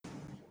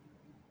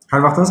Hər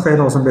vaxtınız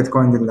xeyir olsun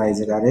Bitcoin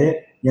dinləyiciləri.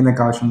 Yenə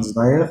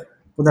qarşınızdayıq.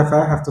 Bu dəfə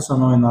həftə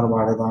sonu oyunları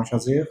barədə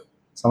danışacağıq.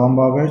 Salam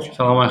Babək.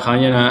 Salam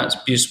Ayxan, yenə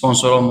bir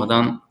sponsor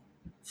olmadan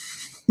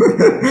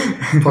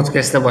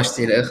podkastə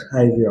başlayırıq.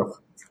 Eybi yox.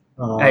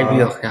 Eybi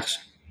yox, yaxşı.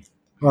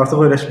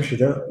 Artıq öyrəşmişik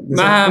də.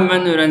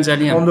 Mən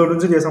öyrəncəliyəm.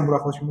 14-cü deyəsən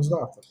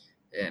buraxılışımızda artıq.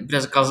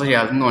 Biraz qaza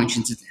gəldim,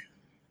 12-cidir.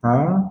 Hə?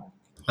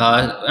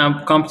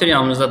 Yəni kompüter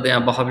yanımızdadır,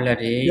 yəni baxa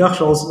bilərik.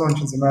 Yaxşı olsun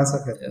 12-ci, mən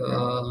səhv etdim.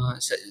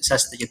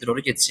 Səs də gedir,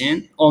 ora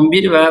getsin.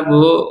 11 və bu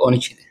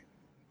 12-dir.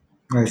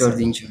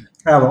 Gördüyün kimi.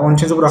 Hələ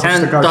 12-ci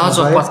buraxılışda qarşınızdayıq. Sən daha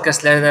çox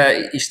podkastlərdə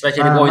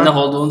iştirak edib oynaq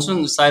olduğun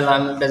üçün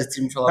saylarını biraz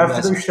itirmiş ola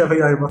bilərsən. Həftədə 3 dəfə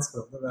yayıma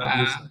çıxırdı da.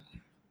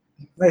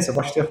 Nəysə,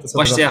 başlayaq da.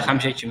 Başlayaq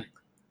həmişə kimi.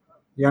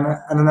 Yəni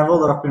ənənəvi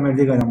olaraq Premier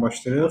Liqa ilə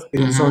başlayırıq.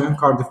 Birinci oyun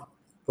Cardiff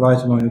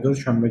Brighton oyunudur.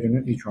 Şənbə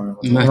günü ilk oyunu.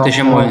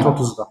 Möhtəşəm oyun.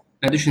 30-da.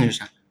 Nə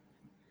düşünürsən?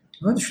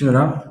 Nə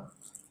düşünürəm?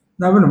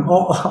 Nə bilim,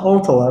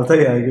 ortalarda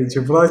yəqin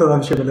ki, Brighton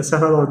həmişə belə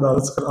səfər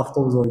oyunları çıxır,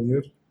 avtobus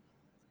oynayır.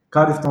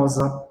 Cardiff-dan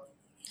olsa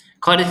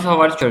Cardiff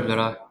favorit görürlər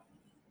ha.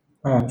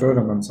 Hə,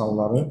 görürəm mən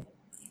misalları.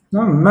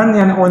 Mən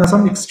yəni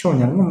oynasam X2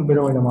 oynarım, amma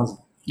belə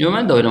oynamazdım. Yox,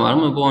 mən də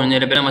oynamaram, bu oyunu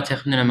elə belə amma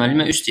təxmin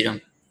eləməliyəm, mən üst deyirəm.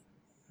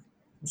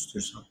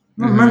 İstəyirsən.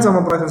 Məncə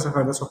amma Brighton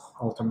səfərdə çox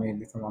alta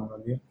meyilli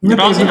komandadır.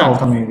 Razıyam.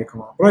 Alta meyilli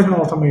komanda. Brighton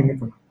alta meyilli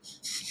komanda.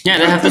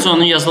 Yəni həftə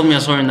sonunun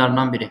yazılmayan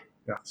oyunlarından biri.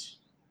 Yaxşı.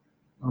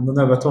 Onda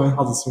növbəti oyun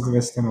Huddersfield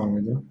West Ham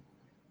oyunudur.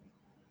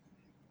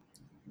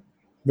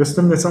 West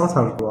Ham neçə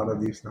atar bu arada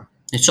deyirsən?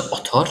 Neçə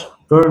atar?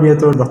 4-yə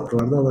 4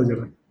 atdılar da ona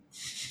görə.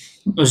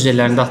 Öz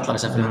yerlərində atdılar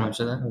səhv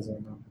eləmirəmsə də.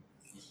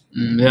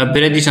 Ya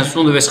belə deyirsən,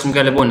 sonunda West Ham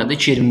qələbə oynadı,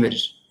 2-20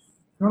 verir.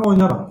 Mən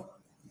oynaram.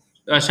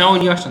 Ya sən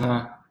oynayarsan ha.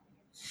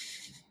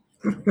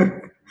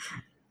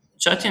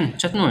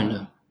 Çətin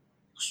oyundur.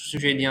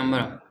 Xüsusi şey deyən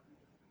var.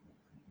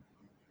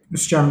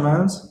 Üst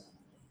gəlməz.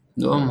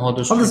 Yox,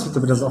 Huddersfield.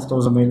 Huddersfield biraz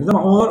avtobuza meyillidir,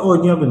 amma onlar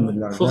oynaya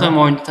bilmirlər. Fulham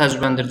oyunu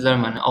təcrübələndirdilər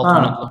məni, alt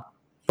oynadılar.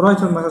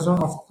 Brighton məsələn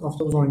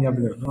avtobus oynaya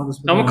bilər.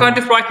 Amma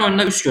Cardiff Brighton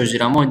oyununda üst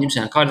gözləyirəm, amma oynayım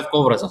sənə. Cardiff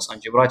qol vuracaq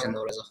sanki, Brighton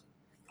da vuracaq.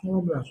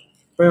 Ola bilər.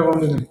 Bayaq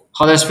onu dedim.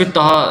 Huddersfield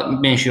daha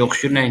menşəyə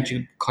oxşuyur, nəinki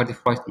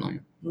Cardiff Brighton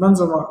oyunu.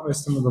 Məncə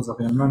West Ham udacaq,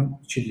 yəni mən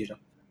 2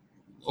 deyirəm.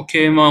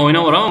 Okey, mən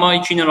oynamuram, amma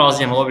 2 ilə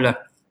razıyam, ola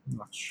bilər.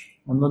 Yaxşı.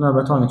 Onda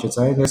növbəti oyuna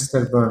keçək.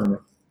 Leicester Burnley.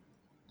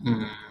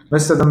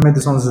 Leicester'dan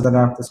Madison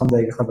zədələnibdi, son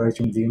dəqiqə xəbəri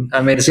kimi deyim.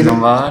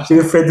 Madison var.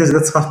 Şimdi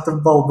Fedizlə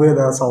çıxartdım, Balbuya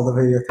da saldı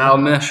heyətə. Hə,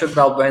 məşhur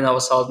Balbuya da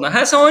saldı.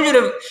 Hə, sən ona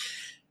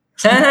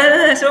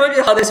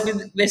görə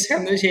Huddersfield West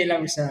Ham'da şey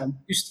eləmirsən,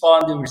 üst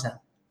falan demirsən.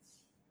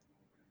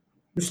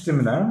 Üst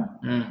demirəm?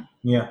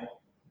 Niyə?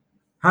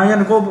 Hə,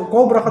 yəni gol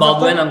buraxacaq.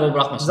 Balbuya ilə gol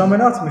buraxmasın.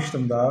 Zamana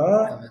atmışdım da.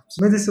 Evet.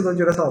 Madison'a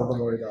görə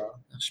saldım oyda.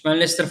 Yaxşı,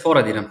 mən Leicester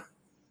fora deyirəm.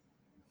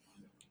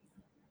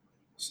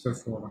 Leicester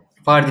fora.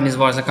 Vardiniz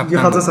varsa kapitan.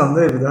 Yıxacaqsan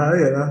da evdə, hə,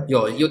 yəni.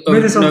 Yox,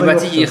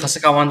 növbəti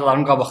yıxası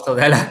komandaların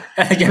qabaqdadır hələ.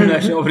 Hələ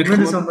gəlməmişəm o bir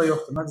komanda. Madison'da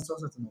yoxdur. Məncə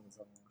çox çətin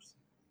olacaq.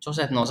 Çox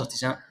çətin olacaq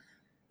deyirsən.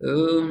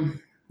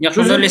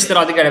 Yaxşı, onda Leicester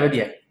adi qələbə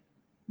deyək.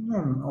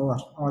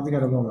 Olar. Adi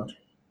qələbə olar.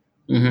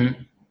 Mhm.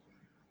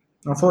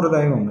 Fora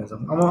dəqiq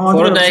olmayacaq. Amma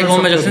fora dəqiq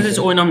olmayacaqsa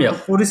heç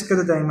oynamayaq. O riskə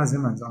də dəyməz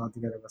məncə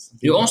adi qələbəsi.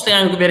 Yox, onsuz da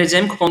yəni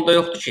verəcəyim kuponda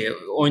yoxdur ki,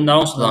 oyunları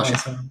onsuz da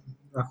danışaq.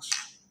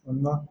 Yaxşı.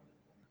 Onda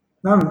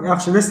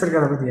yaxşı Leicester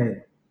qələbə deyək.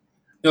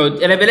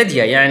 Yox, elə belə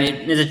deyək. Yəni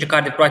necə ki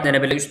Cardiff Brighton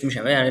elə belə üst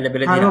demişəm, yəni elə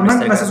belə deyirəm.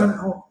 Mən məsələn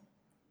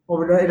o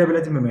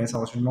belə deməməyə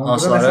çalışıram.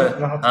 Hansıları?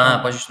 Hə,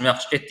 başa düşdüm.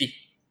 Yaxşı, getdik.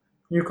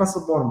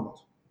 Newcastle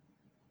Bournemouth.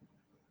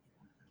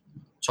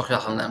 Çox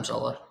yaxındır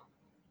əmsallar.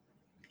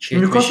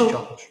 Newcastle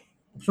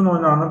bütün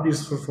oyunlarını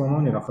 1-0 falan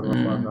oynayır axır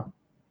vaxtlarda.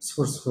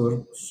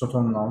 0-0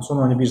 Sotonla. Son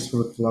oyunu 1-0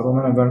 tutdular.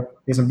 Ondan əvvəl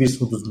deyəsən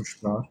 1-0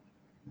 düzmüşdülər.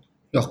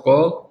 Yox,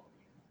 gol.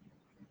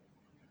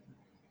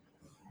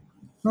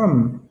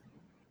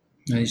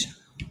 Nəyəcə?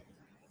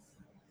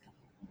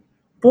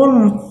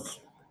 Bournemouth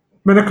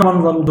belə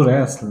komandalar udur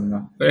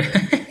əslində.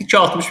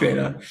 2-60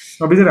 verirəm.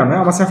 Bilirəm,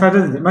 amma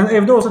səfərdə deyil. Mən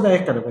evdə olsa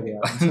dəqiq qələbə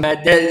deyərdim. Mən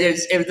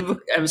evdə bu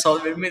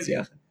əmsal verməz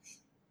ya.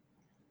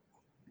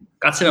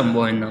 Qaçıram bu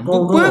oyundan.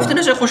 Bu həftə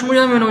nəsə xoşuma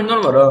gəlməyən oyunlar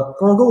var ha.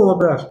 Qol ola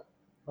bilər.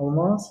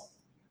 Olmaz.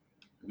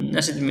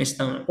 Nəsə demək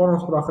istəmirəm.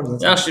 Bournemouth buraxır.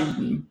 Yaxşı,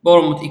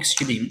 Bournemouth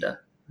X2 deyim də.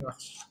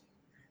 Yaxşı.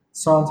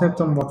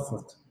 Southampton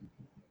Watford.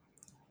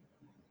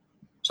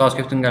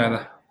 Southampton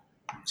qələbə.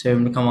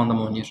 Sevimli komandam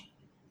oynayır.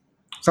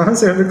 Sənin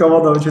sevimli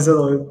komandanı keçən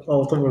oyun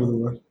 6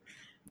 vurdular.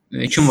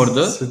 Kim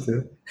vurdu? City.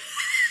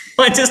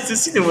 Manchester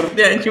City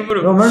vurdu. Yəni kim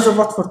vurdu? Yox, məncə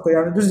Watfordda,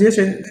 yəni düz deyək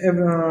ki,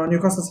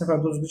 Newcastle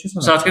səfərdə uzdu ki,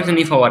 Southampton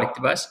iyi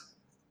favoritdir bəs.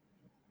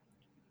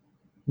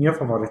 Niyə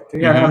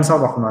favoritdir? Yəni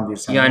əmsal baxımdan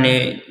deyirsən. Yəni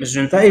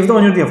məsələn evdə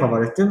oynayır deyə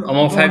favoritdir.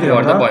 Amma fərq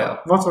var da bayağı.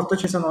 Watfordda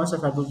keçən oyun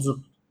səfərdə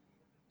uzub.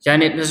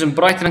 Yəni məsələn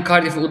Brighton-ın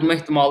Cardiff-i udma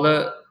ehtimalı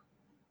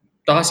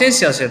daha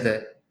sensasiyadır.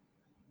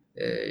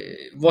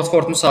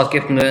 Watfordun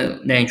Southampton-ı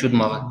nəinki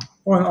udmağı.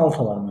 Oyun alt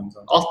olar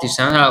məncə. Alt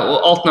deyirsən? Hə, o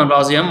altla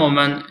razıyam,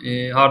 amma mən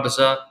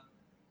hardasa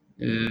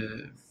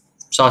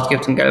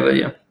Southampton qələbə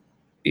deyirəm.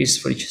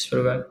 1-0,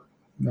 2-0 və.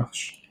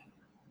 Yaxşı.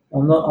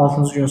 Onda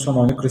 6-cı gün son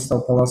oyunu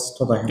Crystal Palace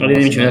Tottenham.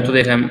 Dediyim kimi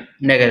Tottenham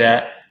nə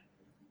qədər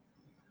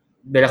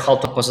belə xal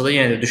topasa da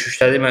yenə də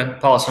düşüşdədir. Mən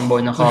Palasın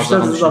boyundan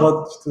xalacağım. Düşüşdə zavad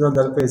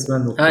tutdular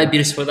PSV-dən də. Hə,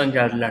 1-0-dan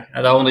gəldilər. Hə,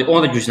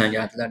 onu da güclə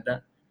gəldilər də.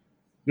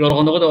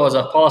 Yorğunluğu da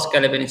olacaq. Palas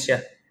qələbə neçə?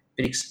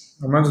 1x.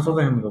 Məncə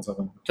Tottenham udacaq.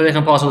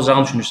 Tottenham Palas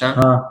udacağını düşünürsən?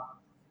 Hə.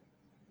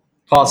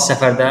 Palas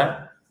səfərdə.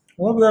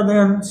 Ola bilər də,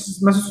 yəni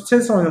məsələn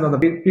Chelsea oyununda da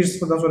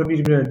 1-0-dan sonra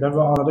 1-1 edilər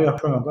və arada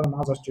yaxşı oynadılar, amma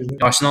Hazard girdi.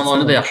 Arsenal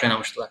oyunu da yaxşı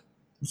oynamışdılar.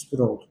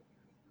 3-1 oldu.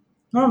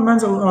 Hə,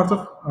 məncə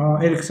artıq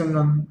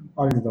Eriksenlə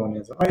Ali də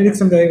oynayacaq.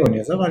 Eriksen dəqiq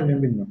oynayacaq, Ali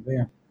bilmirəm də,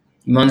 yəni.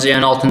 Məncə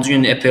yəni 6-cı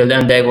gün apreldə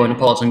ən dəqiq oyunu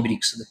Palasın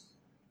 1x-idir.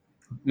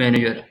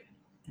 Mənə görə.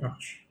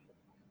 Yaxşı.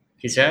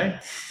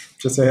 Keçək?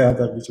 Keçək ya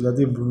təbii ki,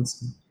 deyim bunun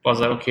üçün.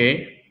 Bazar okey.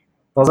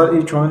 Bazar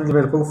ilk oyun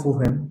Liverpool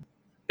Fulham.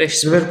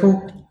 5-0. Liverpool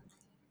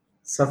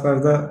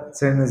səfərdə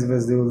Çerni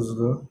Zvezda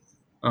uduzdu.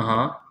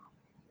 Aha.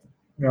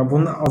 Ya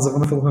bunun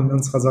acığını Fulhamdan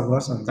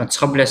çıxacaqlar səncə? Yəni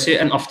çıxa biləsi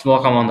ən optimal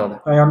komandadır.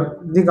 Yəni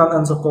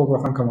liqanın ən çox gol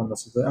buraxan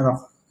komandasıdır.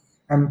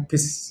 Ən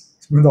pis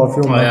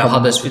müdafiə olan komandasıdır.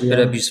 Huddersfield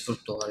belə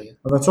 1-0 dolar.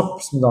 Və çox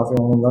pis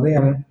müdafiə olunurlar.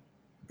 Yəni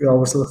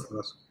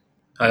biabırsılıqdırlar.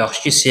 Ha, yaxşı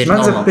ki, serini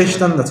almamışlar. almamışlar. Məncə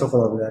 5-dən də çox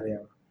ola bilər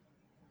yəni.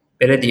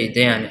 Belə deyək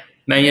də yəni.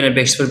 Mən yenə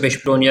 5-0,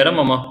 5-1 oynayaram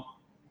amma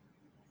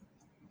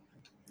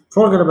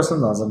For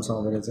qələbəsini lazım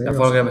sana verəcək.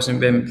 for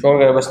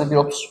qələbəsinə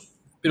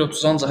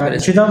 1.30 ancaq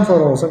verəcək. 2-dən for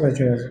olsa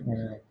bəlkə.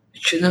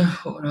 2-dən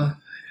fora.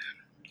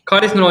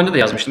 Cardiff-lə oyunda da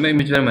yazmışdım.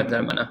 Ümid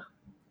vermədilər mənə.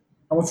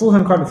 Amma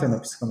Fulham Cardiff-lə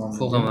pis komanda.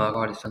 Fulham və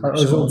Cardiff-lə.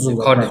 Özü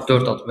Cardiff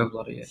 4 atıb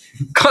bunları.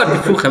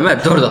 Cardiff Fulham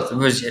 4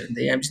 atıb öz yerində.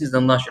 Yəni biz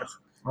nədən danışırıq?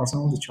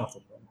 Arsenal da 2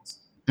 atıb.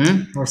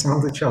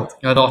 Arsenal da 2 atıb.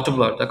 Ya da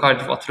atıblar da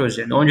Cardiff atır öz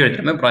yerində. Ona görə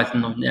deyirəm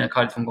Brighton-la, yəni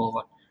Cardiff-in qolu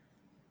var.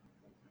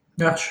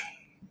 Yaxşı.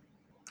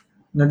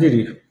 Nə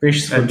deyirik?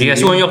 5-0.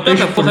 Digəsi oyun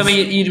yoxdur. Fulham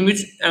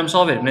 23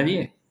 əmsal verib, nə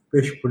deyək?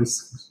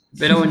 5+0.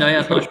 Belə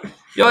oynayaq danış.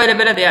 Yo elə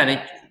belə də yəni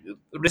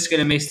risk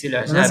eləmək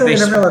istəyirlər. Nəsə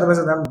eləmək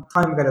məsələn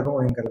time qələbə,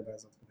 oyun qələbə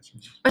yazılır.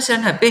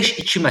 Məsələn,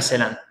 5-2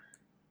 məsələn.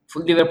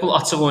 Liverpool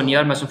açıq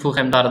oynayar, məsələn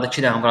Fulham-da arada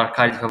 2 dənə vurar,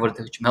 Cardiff-ə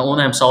vurduğu kimi.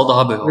 Onun əmsalı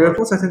daha böyük olur.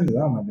 Liverpool çətindir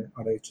də amma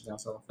araya 2 dənə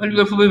salır.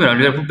 Liverpool bilmirəm.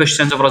 Liverpool 5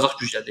 səncə vuracaq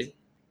gücdədir.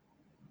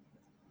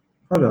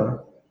 Hələ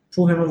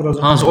Fulham-ə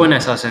vuracaq. Hansı oyun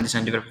əsasən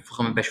desən Liverpool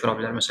Fulham-ə 5 vura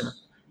bilər məsələn.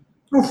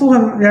 O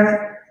Fulham yəni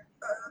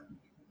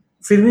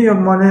Firmino,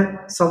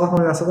 Mane, Salah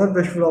oynasalar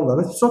 5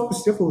 vurarlar. Çox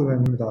pis deyil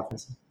Fulhamın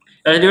müdafiəsi.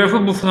 Yəni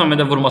Liverpool bu Fulham-ə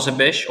də vurmasa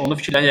 5, onu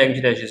fikirlərini yəqin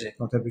ki dəyişəcək.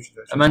 Təbii ki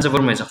də. Məncə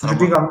vurmayacaqlar.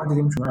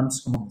 Dediyim kimi ən pis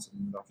komandası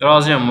müdafiə.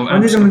 Razıyam bu.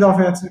 Məncə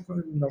müdafiəçi.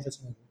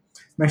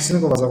 Məşqçini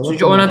qolacaqlar.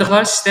 Çünki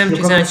oynadıqları sistem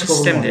keçən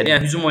sistemdir.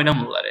 Yəni hücum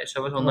oynamırlar.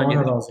 Söhbət ondan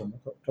gedir.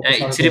 Yəni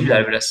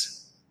itiriblər biraz.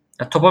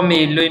 Yəni topa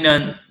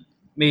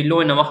meyilli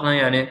oynamaqla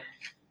yəni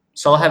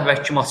Salah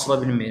əvvəlki kimi açıla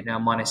bilmir,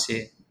 yəni Manesi.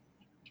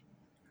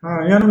 Hə,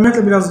 yəni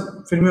ümumiyyətlə biraz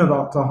Firmino da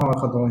daha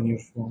arxada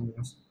oynayır falan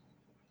biraz.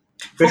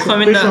 5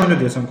 oyunu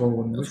deyəsən qol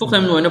vurmuyor.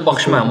 Fulhamın oyuna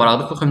baxışı mənim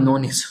maraqlıdır. Fulham nə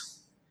oynayacaq?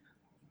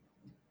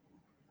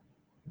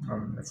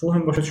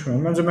 Fulham başa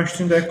düşmürəm. Məncə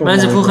məşqçinin dəqiq qol.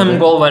 Məncə Fulhamın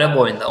qol var bu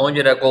oyunda. Ona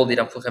görə qol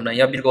deyirəm Fulhamdan.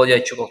 Ya 1 qol ya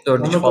 2 qol,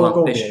 4-2 falan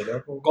 5.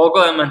 Qol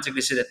ən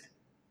məntiqlisidir.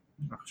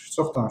 Yaxşı,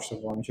 çox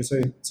danışdıq bu oyunu.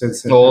 Keçək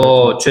Chelsea.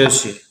 Oo,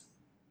 Chelsea.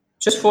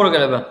 Chelsea for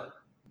qələbə.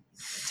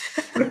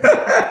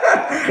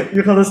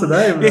 Yuxarısı da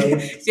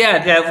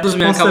yəni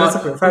uduzmayan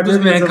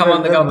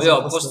komanda qaldı.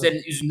 Yox, Posterin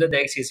üzündə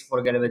dəqiq Chelsea for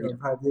qələbə deyirəm.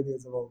 Hədiyyə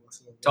deyəcəm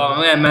olmasın.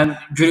 Tamam, yəni mən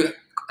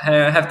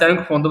həftənin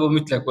kuponunda bu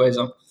mütləq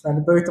qoyacağam.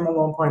 Yəni böyük ehtimalla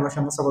onu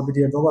paylaşanda sabah bir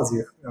yerdə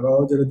olacaq. Yəni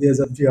ona görə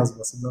deyəcəm ki,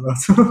 yazmasınlar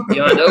artıq.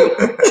 Yəni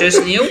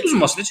Chelsea niyə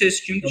uduzmasın?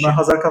 Chelsea kimdir ki? Mən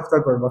Hazard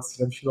kapital qoymaq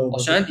istəyirəm, bir şey olmaz.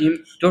 Sənə deyim,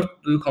 4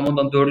 böyük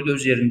komandanın 4-ü də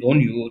öz yerində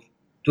oynayır.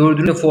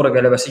 4-ünün fora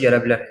qələbəsi gələ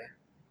bilər.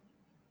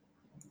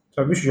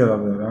 Təbii ki, gələ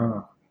bilər,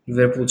 hə.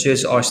 Liverpool,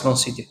 Chelsea, Arsenal,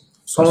 City.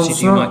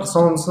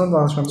 Sonuncusuna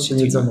danışanda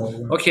deyəcəm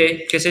oldu.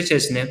 Okay, keçək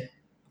Chelsea-ni.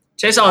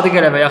 Chelsea adi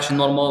qələbə, yaxşı,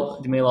 normal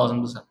demək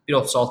lazımdırsa.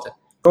 1.36.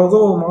 Qol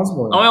olmaz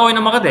bu oyun. Amma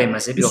oynamağa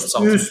dəyməz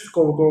 1.36. Üst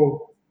qol.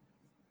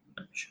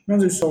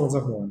 Məncə üst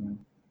olacaq bu oyun.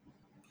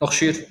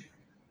 Oxşuyur.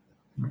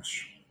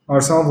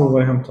 Arsenal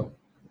Wolverhampton.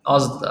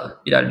 Azdır da,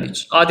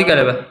 1.53. Adi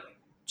qələbə.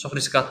 Çox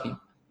risk atmayın.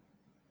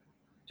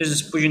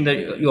 Düzdür, bu gün də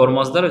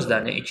yormazlar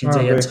özlərini.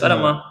 İkinci yer çıxar,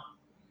 amma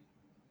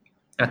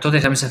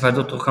Tottenham'ın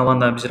səfərdə tutduğu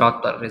komandanı biz rahat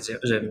tutarıq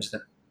öz evimizdə.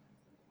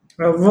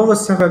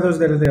 Wolves səfərdə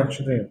özləri də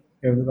yaxşı deyil.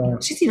 Evdə də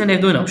yaxşı. City ilə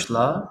evdə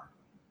oynamışdılar.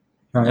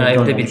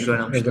 Evdə bir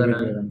oynamışdılar.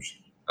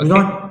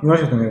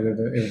 United-ın evdə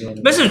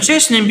oynamışlar. Məsələn,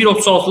 Chelsea-nin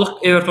 1.36-lıq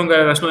Everton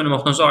qələbəsini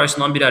oynamaqdan sonra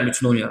Arsenal'ın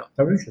 1.53-ünü oynayaraq.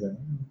 Təbii ki də.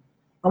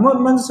 Amma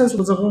məncə Chelsea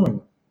udacaq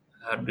olmaydı.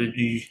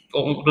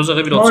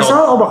 Udacağı 1.36.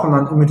 Arsenal o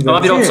baxımdan ümid verir. Amma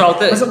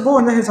 1.36. Məsələn, bu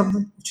oyunda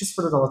hesabda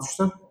 2-0 dala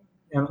düşsə,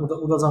 yəni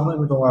udacağına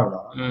ümid olar da.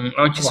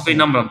 Amma 2-0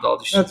 inanmıram dala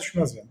düşsə. Hə,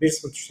 düşməz yəni.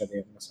 1-0 düşsə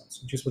deyək məsələn.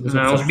 2-0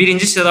 düşsə.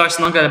 Birinci hissədə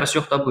Arsenal qələbəsi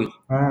yox da bu il.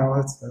 Hə,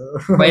 evet.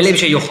 Belə bir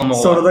şey yoxlamaq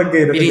olar. Sonradan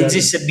qeyrət.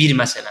 Birinci hissə 1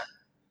 məsələn.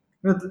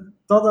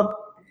 Daha da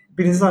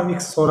birinci zaman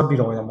X sonra 1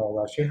 oynamaq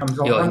olar ki, həm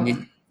də yox, indi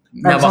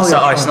nə vaxtsa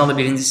Arsenal-da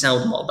birinci hissə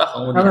udmalıdır axı,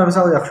 onu deyirəm. Həm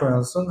Arsenal yaxşı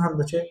oynasın, həm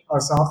də ki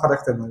Arsenal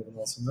xarakterinə uyğun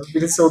olsun.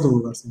 Birinci hissə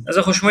udurlarsın.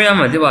 Nəsə xoşuma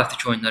gəlmədi bu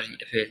həftəki oyunlar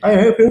NFL. Ay,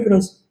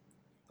 biraz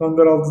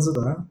qanqaraldıcı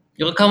da.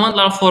 Yox,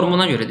 komandaların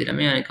formuna görə deyirəm.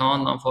 Yəni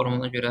komandanın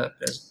formuna görə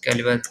biraz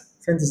qəlibədir.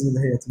 Fantasy-də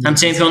heyətimiz. Həm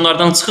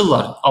çempionlardan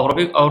çıxırlar,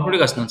 Avropa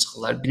liqasından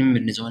çıxırlar.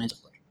 Bilmir necə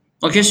oynayacaqlar.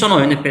 Okey, son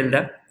oyun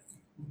NFL-də.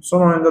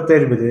 Son oyunda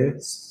derbidir.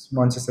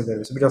 Manchester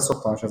derbisi. Biraz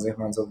çox danışacağıq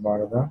məncə bu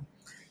barədə.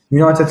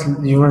 United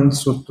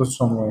Juventus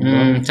son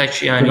oyunda.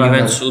 Tək yəni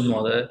Juventus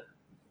udmadı.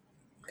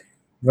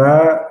 Və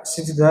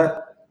City-də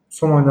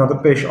son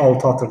oyunda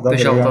 5-6 atırdı.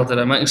 5-6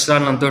 atırdı. Mən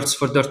israrla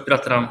 4-0, 4-1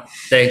 atıram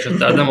dəqiq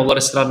şutlardan. Onlar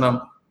israrla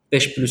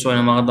 5+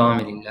 oynamağa davam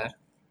edirlər.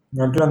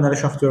 Yəni dünənləri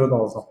Şaxtyora da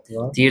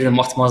azaltdılar. Deyirdim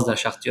atmazlar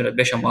Şaxtyora,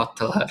 5-amma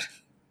atdılar.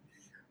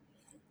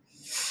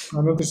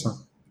 Nə bilirsən?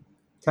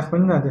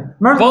 Təxminin nədir?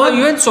 Valla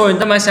Juventus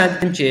oyunda mən sənə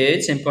dedim ki,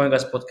 Çempion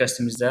Liqası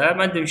podkastımızda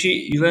mən dedim ki,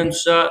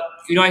 Juventusa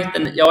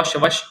Uniteddən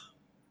yavaş-yavaş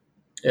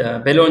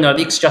belə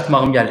oyunlarda X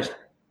atmağım gəlir.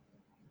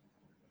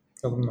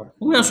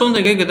 Bu yəni son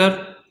dəqiqəyə qədər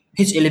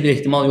heç elə bir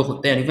ehtimal yox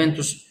idi. Yəni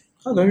Juventus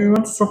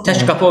çox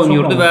tək qapı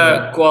oynayırdı və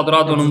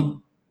Cuadradonun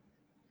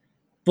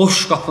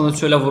boş qapını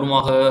çölə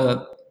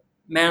vurmağı,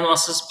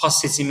 mənasız pas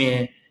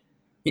seçimi,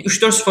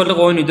 3-4-0-lıq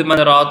oyun idi. Mən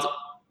rahat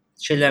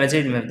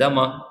şeylənəcəydim evdə,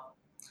 amma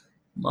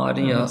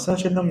Marinho. Sən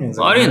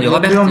şeylənməyəcəksən. Marinho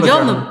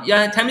bəxt,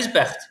 yəni təmiz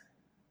bəxt.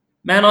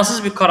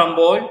 Mənasız bir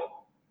karambol,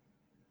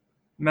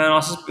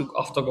 mənasız bir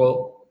avtogol.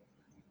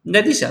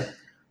 Nə deyirsən?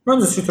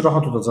 Məncə City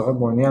rahat udacaq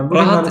bu oyunu. Yəni bu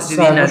rahat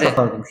dediyin nədir?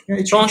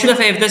 Sonuncu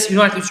dəfə evdə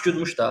United 3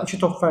 udmuş da. 2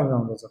 top fərqlə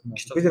olacaq.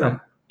 Bilirəm.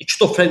 2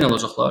 top fərqlə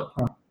olacaqlar.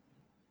 Hə.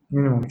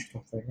 Minimum 2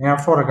 top fərqlə. Yəni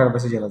sonra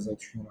qələbəsi gələcək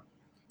düşünürəm.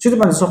 City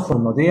məncə çox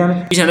formdadır. Yəni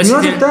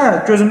United-də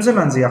gözümüzə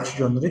məncə yaxşı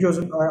görünür.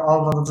 Gözüm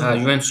aldanıcı. Hə,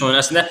 Juventus oyunu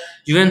əslində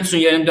Juventusun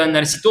yerində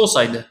dönənləri City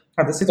olsaydı,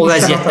 o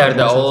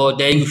vəziyyətlərdə o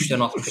dəqiq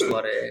 3-dən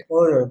atmışdılar.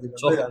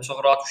 Çox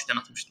rahat 3-dən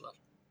atmışdılar.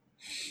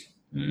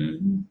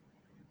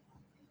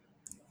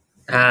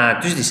 Hə,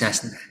 düz deyirsən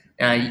əslində.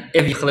 Yəni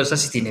ev yıxılırsa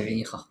City-nin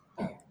evini yıxaq.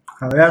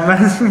 Yəni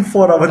mən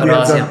forama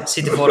deyəcəm.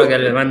 City fora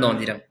gəlir, mən də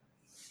onu deyirəm.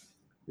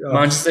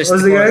 Manchester City.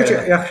 Özü gəlir ki,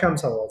 yaxşı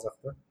əmsal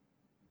olacaqdı.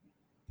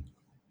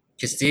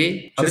 Keçdi.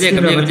 Bir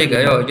dəqiqə.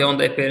 Yox,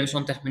 onda EPL-in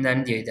son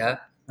təxminlərini deyək də.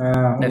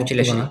 Nə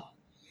fikirləşirik?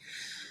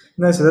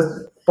 Nəsə də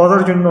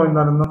bazar gününün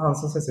oyunlarından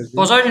hansını seçirsiniz?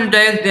 Bazar günü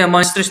deyək,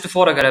 Manchester City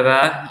fora qələbə.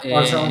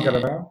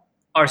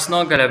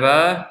 Arsenal qələbə.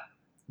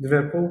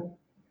 Liverpool.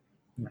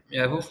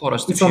 Liverpool fora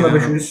üstü.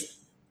 3.5 üst.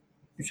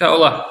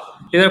 Olar.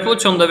 Liverpool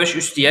 3.5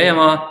 üst deyək,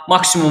 amma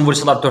maksimum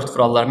vursalar 4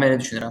 vurarlar. Mən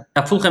elə düşünürəm.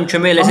 Fulham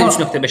kömək eləsə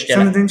 3.5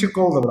 gələr. Sən dedin ki,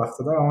 gol da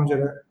buraxdı da, ona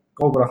görə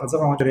gol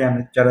buraxacaq, ona görə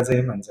yəni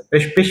gələcəyi məncə.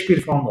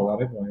 5-1 falan da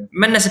olar bu oyun.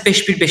 Mən nəsə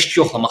 5-1 5-2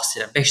 yoxlamaq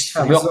istəyirəm.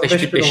 5-0 yox,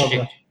 5-1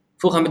 5-2.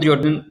 Fulhamı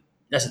gördün,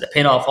 nəsə də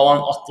penal falan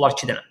atdılar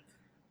 2 dənə.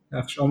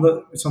 Yaxşı, onda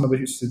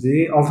 3.5 üstüdür.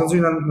 6-cı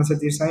gündən nəsə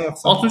deyirsən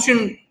yoxsa? 6-cı gün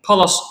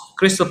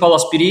Crystal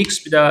Palace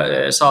 1x, bir də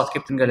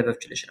Southampton qələbə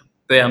fikirləşirəm.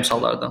 Böyük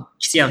əmsallardan.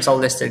 Kiçik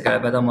əmsal Leicester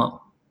qələbədir, amma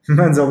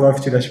məncə onlar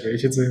fikirləşmir,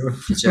 keçəcək.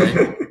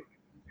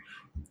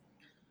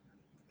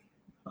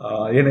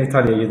 Yenə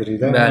İtaliyaya gedirik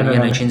də. Bəli,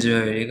 yenə ikinci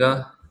böyük liqa.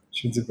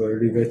 İkinci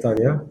böyük liqa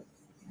İtaliya.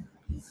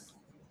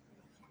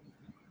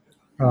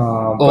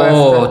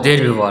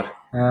 Derbi var.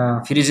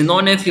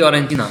 Frosinone,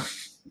 Fiorentina.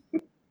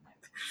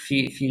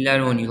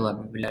 Fillər oynayırlar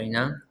bir-birləri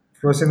ilə.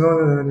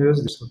 Frosinone nə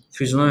gözləyirsən?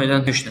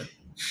 Frosinone-dən düşdü.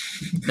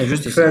 Nə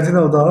gözləyirsən?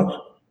 Fiorentina da.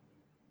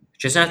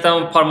 Keçən həftə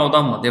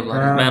Parma-dan mı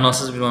deyiblər?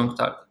 Mənasız bir oyun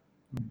qutardı.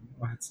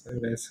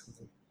 Ürəyə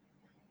sıxıldı.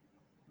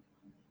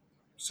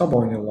 Sab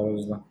oynayırlar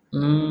özlə.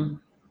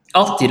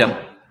 Alt deyirəm.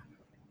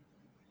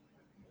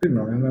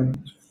 Bilmirəm, mən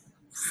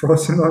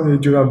Frosinone-yə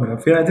güvənmirəm.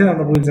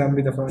 Fiorentina-da bu ilcəmi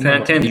bir dəfə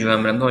oynayırlar. Fiorentina-da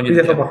güvənmirəm. Bir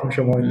dəfə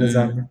baxmışam oyunda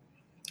cəmi.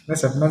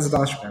 Nəsə, məncə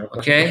danışmayaq.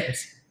 Okay.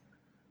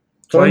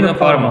 Torino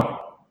Parma.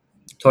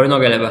 Torino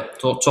qələbə.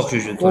 Çox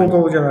güclüdür.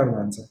 Gol gələr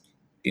məncə.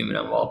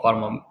 Bilmirəm, valla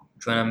Parma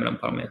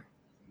güvənmirəm Parmaya.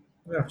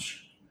 Yaxşı.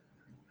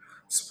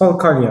 Spal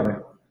Cagliari.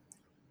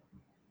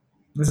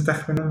 Necə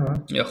təxminin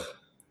var? Yox.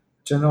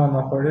 Genoa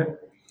Napoli.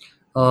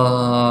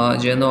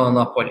 Genoa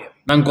Napoli.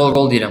 Mən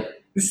gol deyirəm.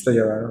 Üstə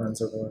gələr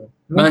məncə bu.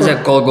 Məncə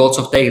gol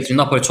çox dəqiqdir.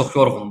 Napoli çox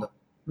yorğundur.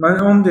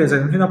 Mən onu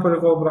deyəcəkdim ki, Napoli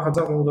gol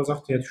buraxacaq, olacaq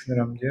deyə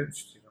düşünürəm deyə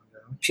üst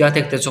deyirəm.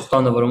 Piatek də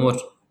çoxdan da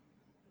vurmur.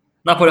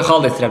 Napoli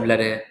xal etirə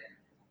bilər.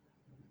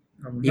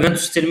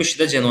 Juventus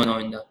itirmişdi də Genoa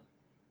oyunda.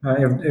 Hə,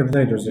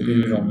 evdə idi özü,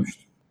 1-1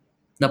 olmuşdu.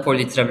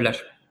 Napoli itirə bilər.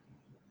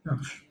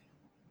 Yaxşı.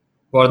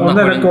 Bu arada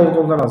Napoli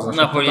gol-gollar azlaşır.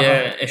 Napoliyə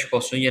eşq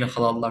olsun, yenə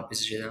xal aldılar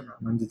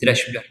PSG-dən.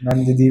 Dirəşiblər.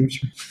 Mən dediyim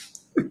kimi.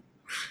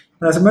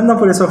 Nəsə, mən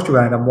Napoliyə çox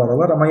güvənirəm bu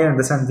aralar, amma yenə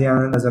də sən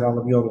deyəni nəzərə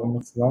alıb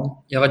yorğunluq falan.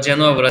 Ya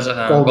Genoa vuracaq,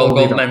 hə. Gol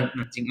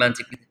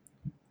məntiqlidir.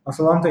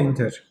 Atalanta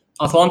Inter.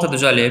 Atalanta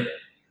düzəlib.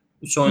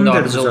 3 oyunda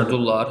ardıcıl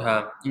oldular, hə.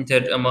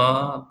 Inter amma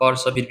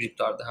Barsa 1-1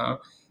 qutardı, hə.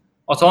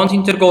 Atalanta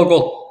Inter gol.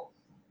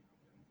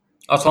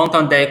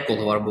 Atalantanın dəqiq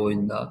qolu var bu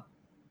oyunda.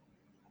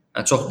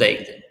 Yəni çox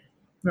dəqiqdir.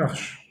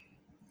 Yaxşı.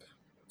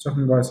 Çox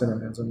mübahisə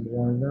eləməyəcəm bu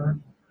oyunda.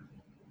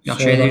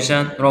 Yaxşı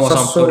edirsən, Roma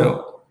Sampdoria.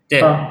 De.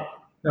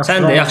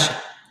 Sən də yaxşı.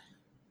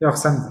 Yox,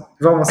 sən də.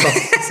 Roma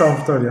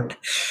Sampdoria.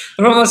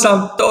 Roma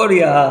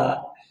Sampdoria.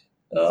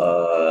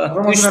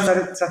 Roma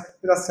günləri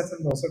biraz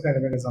çətin də olsa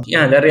qələbə qazandı.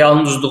 Yəni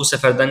Realın uzduğu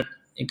səfərdən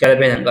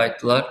qələbə ilə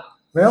qayıtdılar.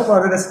 Real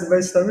barədə nə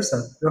demək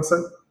istəmirsən?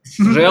 Yoxsa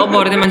Real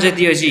barədə məncə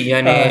deyəcəyik.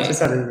 Yəni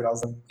keçərik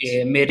birazdan.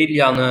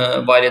 Merilia'nı,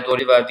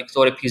 Valladolid və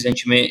Victoria Pilsen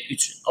kimi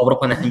 3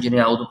 Avropa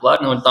nəhəngini udublar.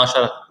 Nə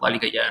danışaraq La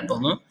Liga gələndə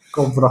onu.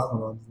 Qol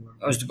buraxmadan.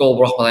 Özü qol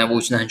buraxmadan bu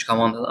 3 nəhəng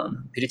komandadan.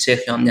 Biri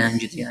Çexiyanın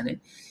nəhəngidir yəni.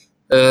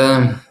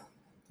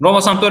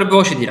 Roma Sampdoria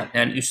boş deyirəm.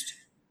 Yəni üst.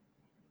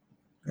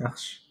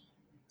 Yaxşı.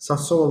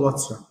 Sassuolo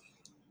Lazio.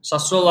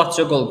 Sassuolo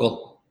Lazio gol.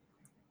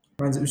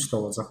 Məncə üst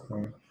olacaq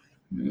bu.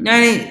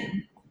 Yəni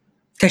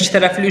tək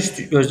tərəfli üst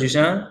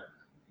gözləyirsən?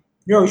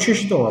 Yox, 2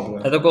 eşit ola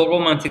bilər. Hətta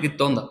gol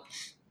məntiqidir onda.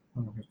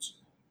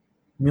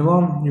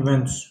 Milan,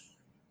 Juventus.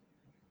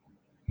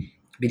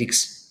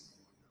 1x.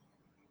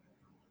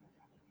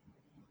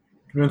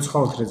 Juventus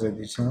xal itirəcək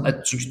deyirsən?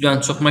 Çünki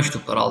mən çox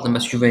məktublar aldım,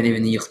 bəs Juventus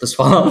evini yıxdınız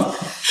falan.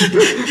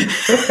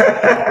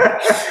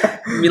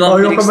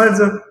 Milan 1x. Yox,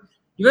 məncə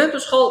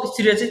Juventus xal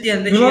itirəcək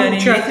deyəndə ki, yəni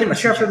itirməsin.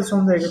 2 həftədə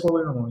son dəqiqə qol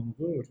ilə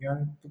oynayır.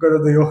 Yəni bu qədər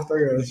də yox da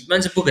gəlir.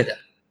 Məncə bu qədər.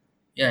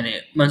 Yəni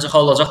məncə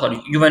xal alacaqlar.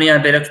 Juventus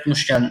yəni belə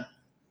tutmuşkən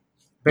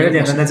belə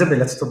deyəndə necə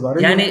belə tutublar?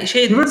 Yəni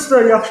Juventus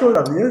da yaxşı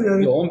oynadı.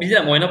 Yəni yox, onu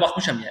bilirəm, oyuna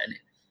baxmışam yəni.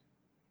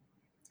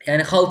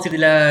 Yəni xal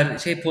itirdilər,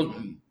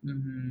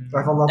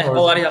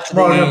 əhvalları yaxşı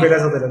deyil. Mario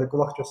belə zad elədi,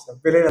 qulaq göstər.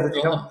 Belə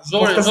elədi.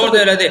 Zor da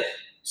elədi.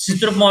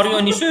 Siz durub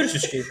Mario niyə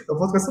söyürsüz ki? O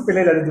podkastda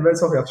belə elədi demək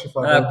çox yaxşı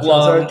ifadə.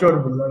 Sən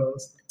görmürlər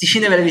aslında.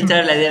 Dişini belə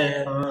bitərlədi.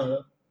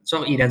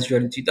 Çox iyrənc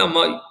görüntü idi,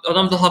 amma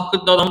adam da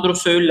haqqıdır, adam durub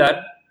söyürlər.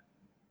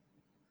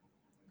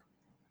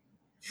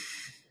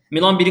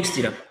 Milan 1x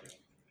deyirəm.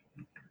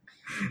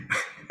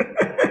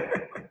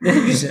 Nə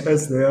güzel.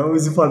 Əslində ya, o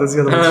öz ifadəsi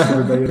yadıma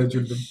düşdü də yerə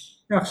güldüm.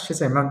 Yaxşı,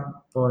 keçək, mən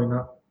bu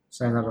oyuna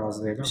səninlə razı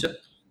deyiləm.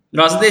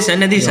 Razı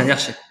deyilsən, nə deyirsən,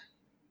 yaxşı?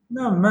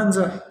 Nə,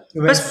 məncə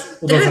bəs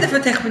hər dəfə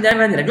təxminləri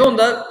mən deyirəm.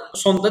 Onda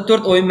sonda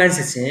 4 oyun mən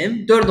seçim,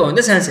 4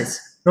 oyunda sən seç.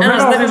 Ən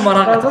azından bir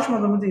maraq qatar.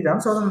 Razılaşmadığımı deyirəm,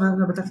 sonra mən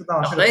növbətdə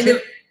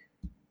danışırıq.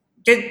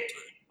 İndi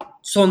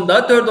sonda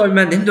 4 oyun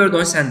mən deyim, 4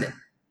 oyun sən de.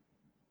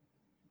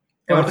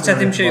 Orada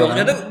çətin bir şey yox.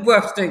 Ya da bu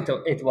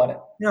həftədən etibarən.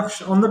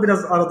 Yaxşı, onda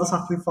biraz arada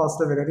saxlayıb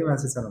fasilə verərik, mən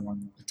seçərəm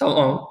onu.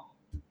 Tamam.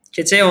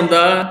 Keçək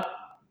onda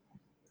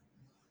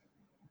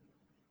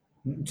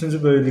 3-cü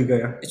böyük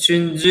liqaya.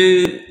 3-cü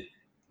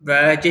və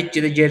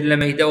get-gedə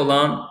geriləməkdə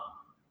olan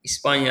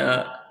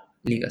İspaniya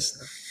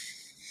liqasına.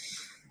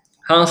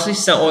 Hansı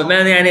hissə o?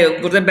 Mən yəni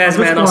burada bəzi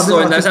mənasız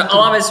oyunlar, məsələn,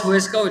 Alaves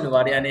Huesca oyunu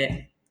var, yəni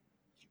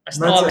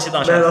əslində Alaves-i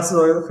danışaq. Mənasız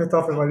oyunu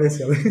Getafe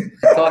Valencia-dır.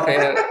 Getafe.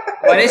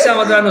 Valencia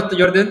Madrid'də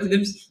gördün,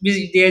 dedim biz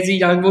deyəcəyik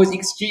Young Boys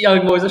X2,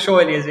 Young Boys'a show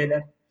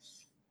eləyəcəklər.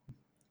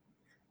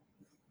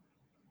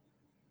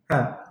 Hə,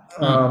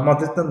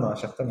 Madriddən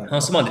danışaq da mən.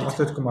 Hansı Madrid?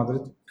 Atletico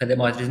Madrid. Hədə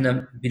Madriddən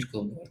bir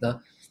klub var da.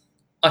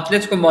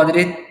 Atletico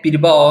Madrid,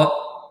 Bilbao.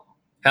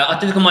 Hə,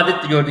 Atletico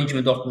Madrid gördüyün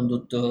kimi Dortmund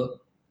tutdu.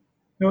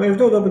 Yox,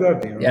 evdə ola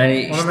bilərdi. Yəni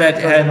işlər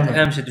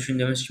həmişə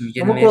düşündüyümüz kimi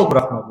gəlmir. Amma gol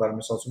buraxmadılar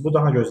məsəl üçün. Bu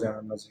daha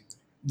gözlənilməz idi.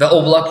 Və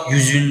Oblak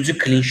 100-cü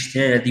clean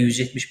sheet-ini elədi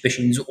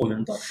 175-ci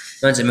oyunda.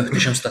 Məncə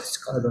möhtəşəm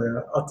statistikadır.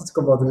 Hə,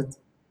 Atletico Madrid.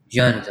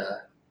 Yəni də.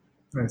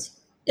 Nəysə.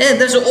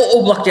 Yəni dəvsə o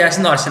Oblak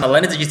gəlsin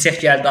Arsenala. Necə ki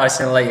Çex gəldi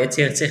Arsenala,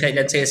 Çex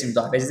ilə Chelsea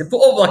müdafiəçisi. Bu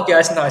Oblak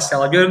gəlsin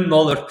Arsenala. Görüm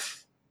nə olur.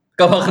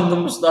 Qabağında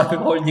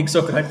Mustafi Holding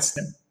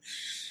Sokratisdən.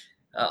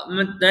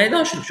 Mən nəyi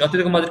danışırıq ki?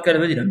 Atletico Madrid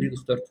qələbə deyirəm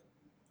 1-44.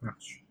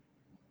 Yaxşı.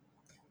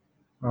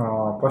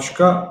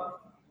 Başqa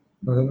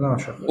nədən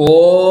danışaq?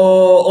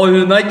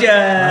 Oyuna gəl.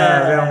 Hə,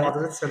 Real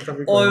Madrid Celta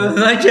Vigo.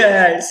 Oyuna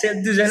gəl.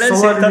 Sən düzələn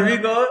Celta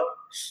Vigo.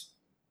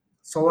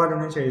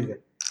 Solarinin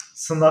şeyidir.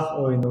 Sınaq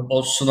oyunu.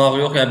 O sınaq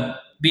yox, yəni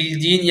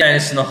bildiyin yəni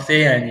sınaq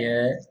deyil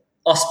yəni.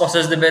 Aspas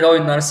özü də belə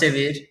oyunları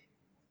sevir.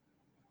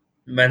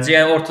 Məncə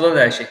yəni ortada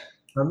da hər şey.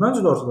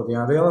 Məncə də ortadadır.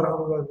 Yəni Real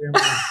rahatlıqla deyəm.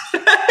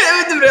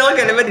 Evet, Real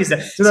qələbə deyirsən.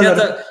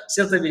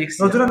 Celta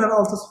 1-2. Dünənlər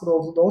 6-0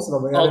 oldu da o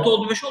sırada. 6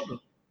 oldu, 5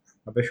 oldu.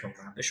 5 oldu.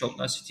 5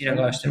 oldu. City ilə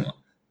qarışdırma.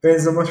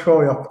 Benzema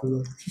show yaptı.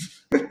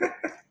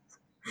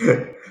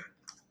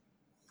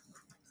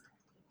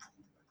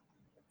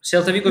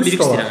 Celta Vigo 1x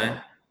deyirəm.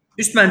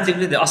 Üst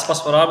məntiqlidir.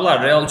 Aspas var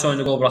ablar. Real 3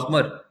 oyunda gol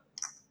buraxmır.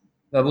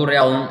 Və bu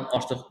Realın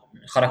artıq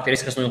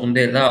xarakteristikasına uyğun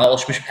deyil də.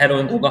 Alışmış hər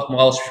oyun gol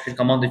buraxmağa alışmış bir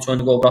komanda 3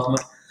 oyunda gol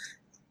buraxmır.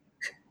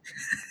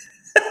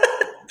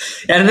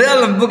 Yəni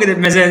Realın bu qədər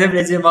məzələ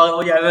biləcəyi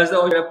o gəlməzdə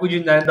o görə bu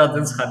günlərin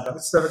dadını çıxardı.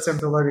 3 dəfə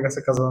Çempionlar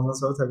Liqası qazanandan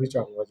sonra təbii ki,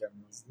 ağlıma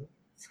gəlməzdi.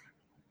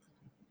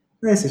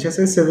 Nəysə,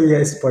 keçək Sevilla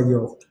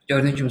Espanyol.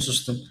 Gördüyün kimi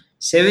sustum.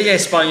 Sevilla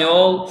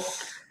Espanyol.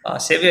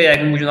 Sevilla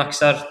yəqin bu gün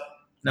Aksar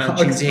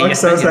ikinci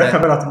heyətdən gedir.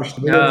 Xəbər atmışdı.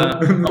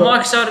 Amma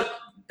Aksar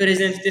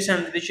prezidenti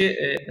sən dedi ki,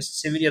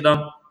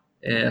 Sevilladan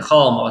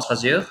xal almağa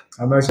çalışacaq.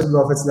 Mərkəz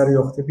müdafiəçiləri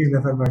yoxdur. Bir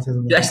nəfər mərkəz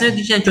müdafiəçi. Əslində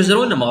deyir ki, yəni gözləri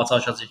oynamağa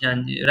çalışacaq.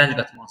 Yəni rəng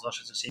qatmağa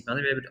çalışacaq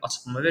Sevilla'da belə bir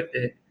açıqlama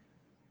verdi.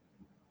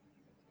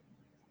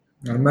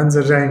 Yəni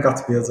məncə rəng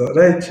qatmayacaq.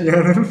 Rəng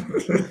yəni.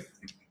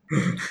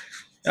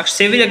 Yaxşı,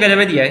 Sevilla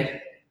qələbə deyək.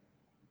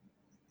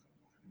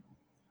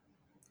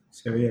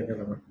 Sevilla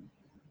qələbə.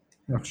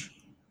 Yaxşı.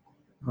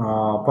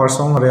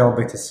 Barcelona Real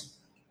Betis.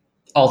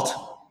 6.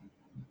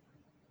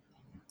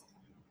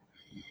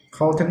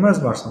 Xal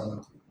itirməz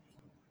Barcelona.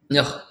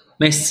 Yox,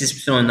 Messi'siz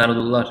bütün oyunları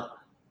udurlar.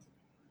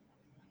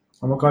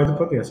 Amma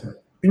qayıdıb deyəsən.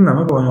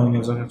 Bilmirəm bu oyunu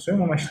oynayacaq yoxsa,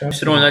 amma məşqlər.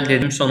 Bir oynar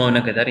dedim, son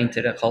oyuna qədər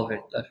Interə xal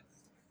verdilər.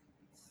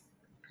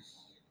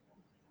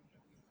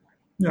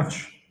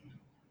 Yaxşı.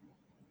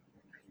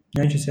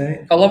 Nə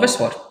keçək? Alaves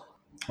var.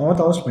 Amma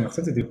danışmayaq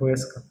da dedik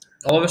Huesca.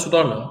 Alaves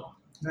udarlı.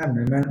 Nə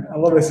bilim, mən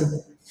Alavesin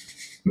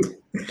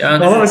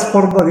Yəni Alaves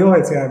formda yox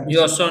heç yəni.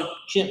 Yox,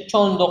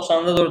 son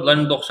 90-da durdular,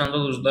 90-da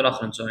uduzdular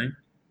axırıncı oyun.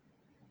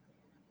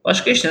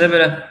 Başqa heç nə də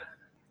belə.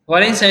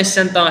 Valencia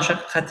sən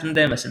danışaq xətrim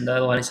dəyməsin də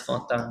Valencia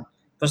fanatlarının.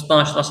 Prosta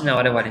danışılması nə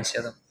var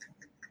Valencia'da?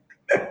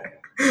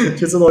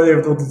 Keçən oyun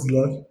evdə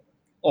uduzdular.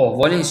 O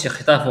Valencia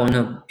Xetafe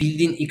oyunu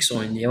bildiğin X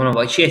oyunu diye. Ona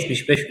bak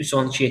 2.75,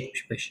 3.12,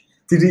 2.75.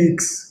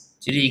 3x.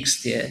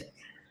 3x diye.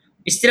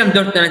 İstəyirəm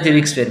 4 dənə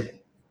 3x verim.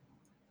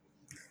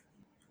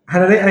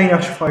 Hələlik ən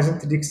yaxşı faizin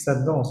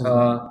 3x-dədir də onsuz.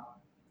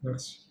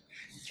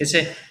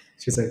 Yaxşı.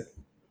 Keçək.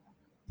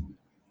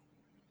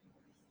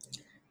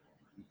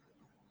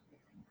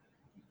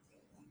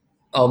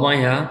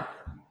 Almanya.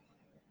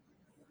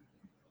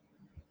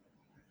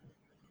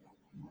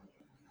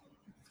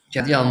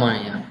 Gəldi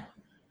Almanya.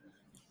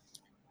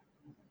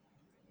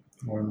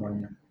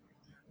 Almanya.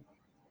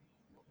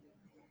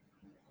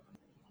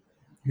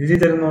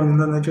 Liderin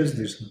oyununda nə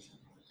gözləyirsiniz?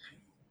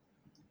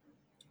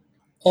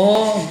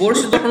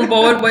 Borussia Dortmund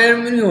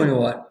Bayern Münih oyunu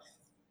var.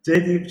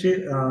 Deyib ki,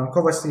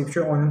 Kovac deyib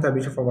ki, oyunun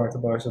təbii ki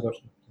favoriti Borussia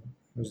Dortmund.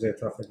 Özü də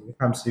etiraf edir.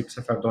 Həm Sivik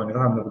səfərdə oynayır,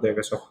 həm də bu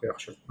dəqiqə çox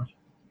yaxşıdır.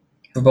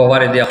 Bu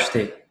Bavariyada yaxşı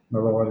deyil.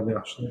 Bavariyada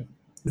yaxşıdır.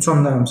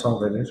 3-10-dan əmsal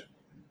verir.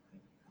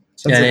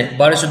 Yəni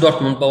Borussia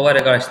Dortmund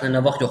Bavariya qarşısında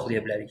nə vaxt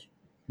yoxlaya bilərik?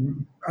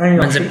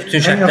 Məncə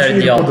bütün şərtlər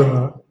idealdır.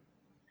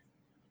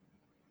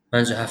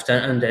 Məncə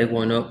həftənin ən dəqiq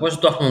oyunu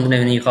Borussia Dortmundun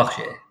evini yıxaq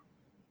şey.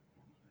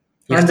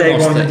 Ən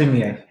dəqiq oyunu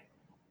deməyək.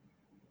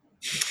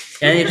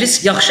 Yəni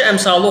risk yaxşı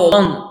əmsalı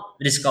olan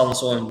risk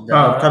alınsa oyundur.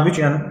 Ha, təbii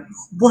ki, yəni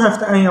bu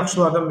həftə ən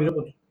yaxşılardan biri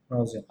budur.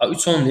 Razıyam.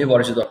 3-10 deyib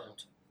Borussia Dortmund.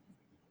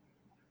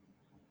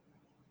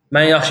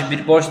 Mən yaxşı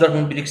bir Borussia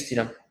Dortmund 1x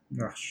deyirəm.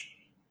 Yaxşı.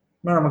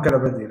 Mən amma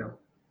qələbə deyirəm.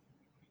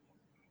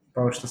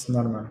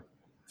 Bağışlasınlar məni.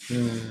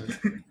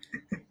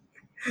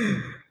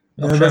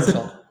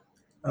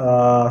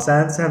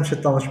 Sənin həmişə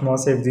danışmağı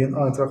sevdiyin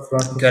Eintracht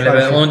Frankfurt.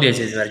 Qələbə onu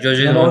deyəcəklər.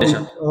 Gözləyirəm onu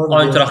desəm.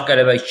 Eintracht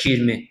qələbə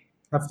 2-20.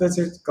 Həftə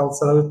içi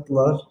Galatasaray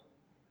utdular.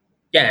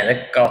 Yenə də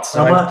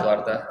Galatasaray utdular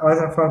da.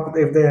 Eintracht Frankfurt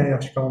evdə yəni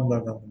yaxşı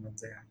komandalardandır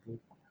məncə yəni.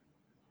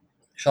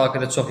 Schalke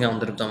də çox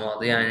yandırıb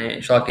camaatı. Yəni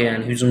Schalke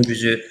yəni hücum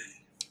gücü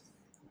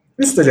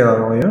üstə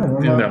gələr oyun.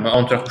 Bilmirəm,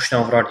 Eintracht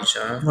 3-dən vurar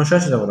deyirsən.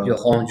 Şəki də vurar.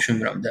 Yox, onu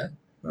düşünmürəm də.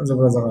 Məncə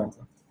vuracaq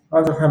Eintracht.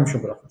 Eintracht həmişə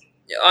buraxır.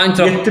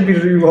 Eintracht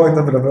 7-1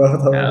 oyunda belə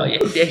buraxır.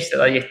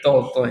 7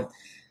 oldu oyun.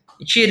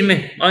 2-20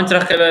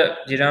 Eintracht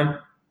qələbə deyirəm.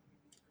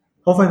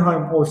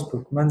 Hoffenheim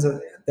Wolfsburg məncə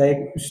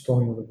dəqiq üst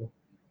oyunudur bu.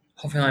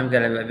 Hoffenheim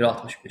qələbə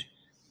 1.61.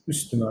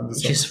 Üstü məncə.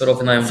 2-0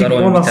 Hoffenheimlər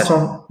oyun bitər.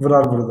 Son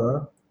vurar burada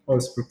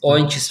Wolfsburg.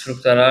 Oyun 2-0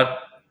 qutarar.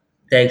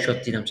 Dəqiq şot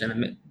deyirəm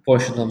sənə.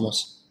 Boş şot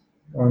olmaz.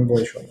 Oyun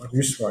boş olmaz.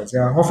 100%.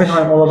 Yəni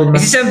Hoffenheim ola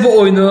bilməz. Sən bu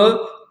oyunu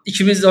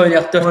ikimiz də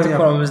oynayaq 4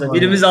 puanımızla.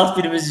 Birimiz alt,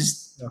 birimiz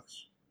üst.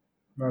 Yaxşı.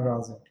 Mən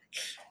razıyam.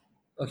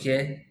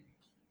 Okay.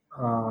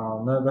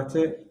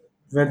 Növbəti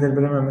Werder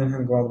Bremen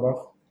Mönchengladbach.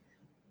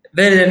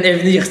 Werder'in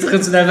evini yıxdığın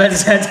üçün əvvəl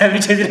səni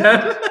təbrik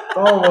edirəm.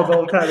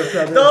 Dalmadal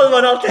təriflədim.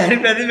 Dalmadal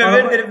təriflədim və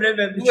Werder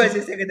Bremen bu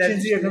vəziyyətə qədər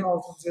ikinci yerdən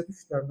 6-cıya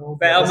düşdülər.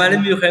 Və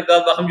mənim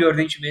Mönchengladbachım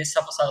gördüyün kimi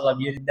sapa-sağlam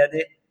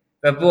yerindədir.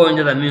 Və bu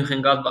oyunda da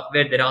Mönchengladbach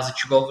Werder'ə azı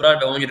 2 gol vurar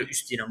və ona görə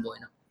üst deyirəm bu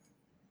oyuna.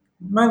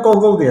 Mən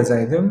gol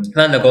deyəcəkdim.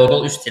 Mən də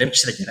gol üst deyirəm,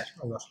 ikisi də gələr.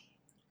 Olar.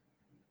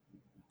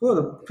 Bu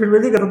arada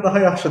Premier Liqada daha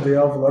yaxşıdır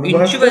ya bunlar.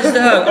 İkinci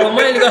vəziyyətdə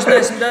Almanya liqasında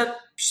əslində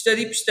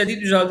pislədik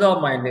düzəldi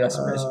Almanya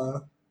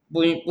liqasında.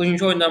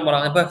 Bugünkü oyundan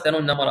maraqlı, bu həftənin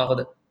oyundan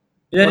maraqlıdır.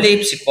 Bir də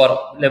Leipzig var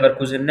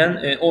Leverkusen'dən,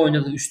 o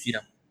oyunda da üst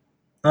deyirəm.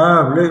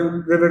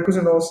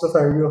 Leverkusen olsa da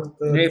fərqi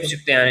yoxdur.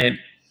 Leipzig də yəni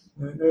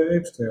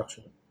Leipzig də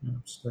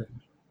yaxşıdır.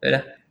 Belə.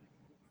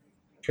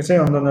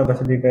 Keçək onda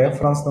növbəti liqaya,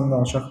 Fransadan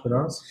danışaq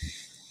biraz.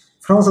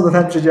 Fransada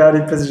həmişə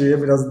gəlirik PSG-yə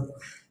biraz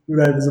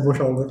ürəyimizi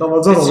boşaldıq.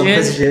 Amma zor olur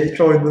PSG-yə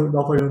 2 oyunda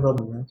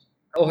Napoli-dadır.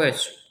 O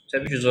heç,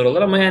 təbii ki zor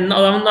olur, amma yəni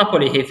adamın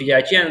Napoli heyfi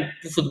gəlir ki, yəni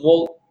bu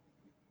futbol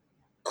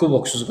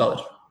kuboksuz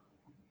qalır.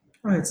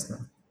 Heç nə.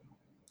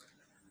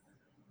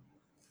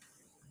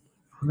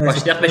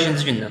 Başlayaq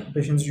 5-ci gündən.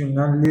 5-ci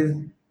gündən Lille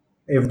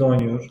evdə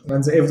oynayır.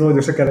 Məncə evdə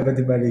oynayırsa qələbə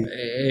deməliyik.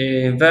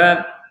 Və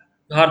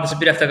hardasa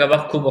bir həftə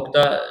qabaq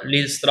kubokda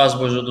Lille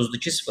Strasbourg-u uduzdu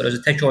 2-0.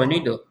 Özü tək oyunu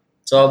idi.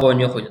 Cavab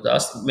oyunu yox idi da.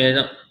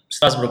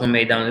 Strasbourg-un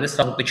meydanı idi.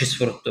 Strasbourg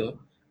 2-0 utdu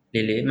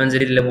Lille. Məncə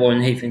Lille bu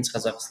oyunun heyfini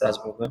çıxacaq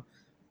Strasbourg-u.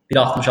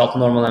 1.66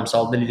 normal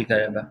əmsaldır Lille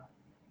qələbə.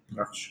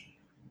 Yaxşı.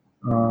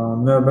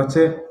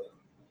 Növbəti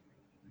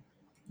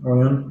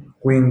oyun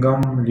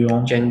Guingamp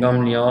Lyon.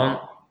 Guingamp Lyon.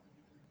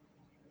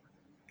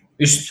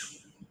 Üst.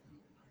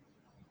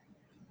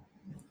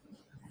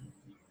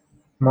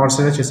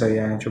 Marseille keçək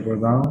yəni ki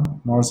buradan.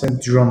 Marseille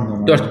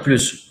Dijon'la. 4+.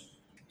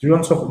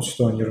 Dijon çox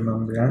üst oynayır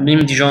mən bilən.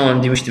 Benim Dijon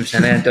oyunu demişdim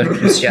sənə, yəni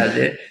 4+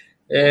 gəldi.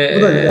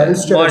 Bu da yəni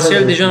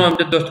Marseille Dijon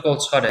oyunda 4 gol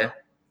çıxar.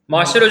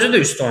 Marseille özü də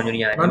üstə oynayır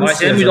yəni. Mən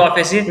Marseille'in üstə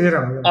müdafiəsi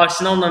Bilirəm.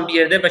 Arsenal'la bir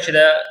yerdə bəlkə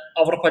də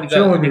Avropa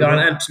oynayır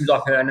liqalarının da? ən pis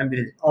müdafiələrindən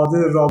biridir.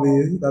 Adil Rabi,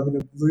 nə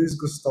bilim, Luis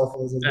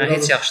Gustavo.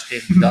 Heç yaxşı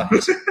deyil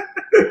müdafiəsi.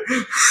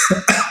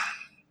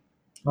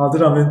 Adil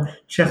Rabi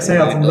şəxsi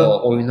həyatında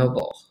Oyuna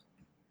bax.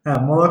 hə,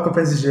 Monaco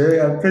PSG,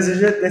 yəni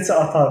PSG neçə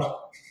atar?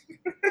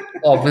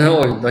 Abi nə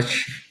oyunda ki?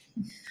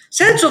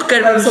 Sən çox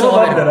qəribə bir sual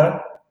verirsən.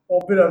 O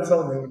bir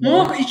əmsal verir.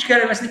 Monaco ilk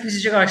qələbəsini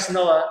PSG qarşısında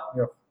alar.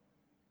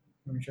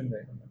 Mümkün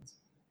deyil.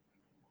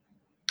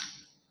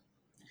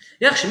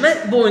 Yaxşı, mən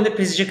bu oyunda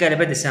PSG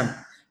qələbə desəm,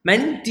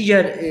 mənim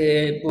digər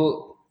bu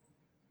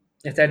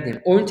nətər deyim,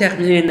 oyun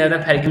təxmini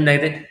edənlərdən fərqim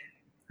nədir?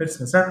 Heç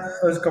nə. Sən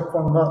öz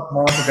qapağına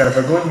Monaco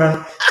qələbə qoy, mən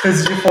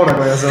PSG fora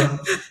qoyacağam.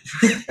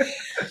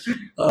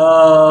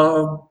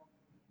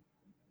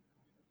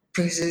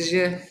 PSG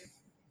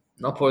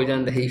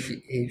Napoli'dən də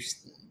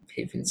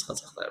heyfini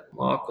çıxacaqlar.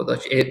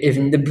 Monaco'dakı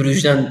evində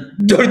Brüjdən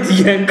 4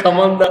 yeyən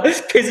komanda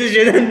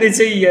PSG-dən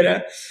neçə yeyərə?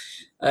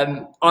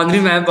 Henri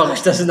məni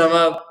bağışlasın,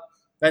 amma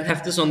mən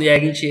həftə sonu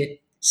yəqin ki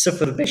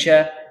 0-5-ə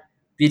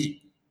bir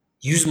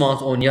 100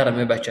 manat oynayaram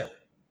bəlkə.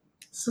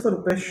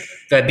 0-5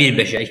 və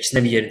 1-5-ə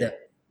ikisinə bir yerdə.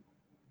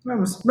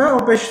 Mən o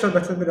 5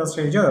 təbəttə biraz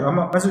şey gəlir,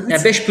 amma məsələn 3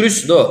 Yəni 5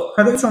 plusdur o.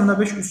 hələ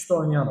 3.5 üstə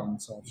oynayaram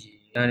məsəl üçün.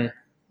 Yəni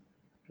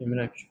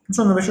bilmirəm ki.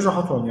 3.5-i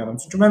rahat oynayaram.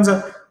 Çünki məncə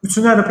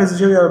üçünü hələ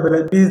PSG-yə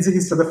belə birinci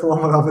hissədə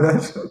falan ala bilər.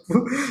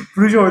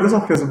 Brüj oyunda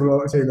çox gözü bu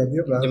şeylər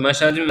deyiblər. Mən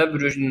sənə deyim də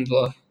Brüjün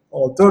var.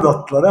 O 4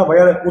 atdılar amma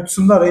yəni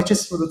uçsunlar,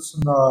 2-0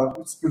 uçsunlar,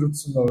 3-1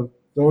 uçsunlar.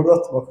 4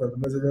 atdı baxırdım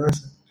məsələn.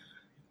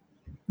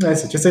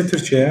 Nəysə, keçək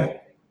Türkiyəyə.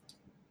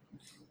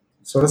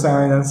 Sonra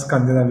sənə ilə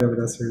Skandinaviya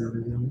biraz şeylər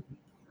edeyim.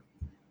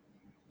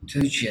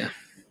 Türkiyə.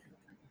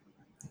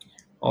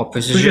 O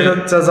PSG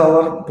Türkiyədə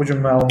cəzalar bu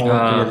gün məlum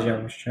olub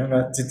gəlmişkən və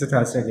ciddi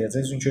təsir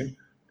edəcək. Çünki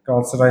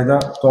Galatasarayda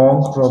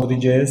Dong,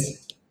 Rodriguez,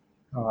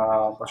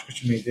 başqa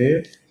kim idi?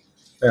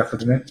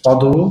 Yaxudini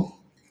Badu,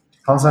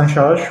 Hasan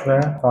Şaş və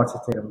Fatih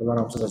Terim. Bunlar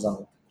hamısı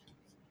cəzalı.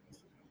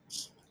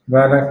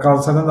 Və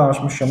Galatasaraydan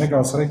danışmışkən də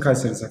Galatasaray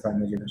Kayseri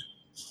səfərinə gedir.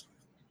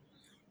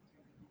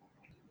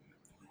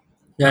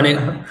 Yəni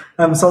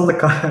əmsal da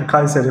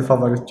Kayseri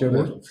favorit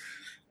görür.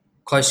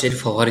 Kayseri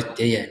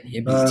favoritdir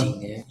yəni,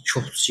 bildiyini.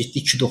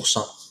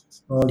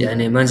 2.37-2.90.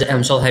 Yəni məncə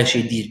əmsal hər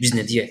şey deyir. Biz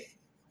nə deyək?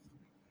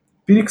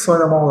 1x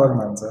oynamaq olar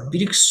məncə.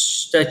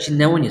 1x-dəki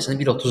nə oynayırsan?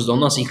 1.30-da.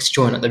 Ondan sonra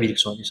x2 oynada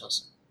 1x oynayırsan.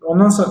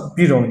 Ondan sonra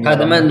 1 oynayır. Hə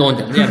də mən də onu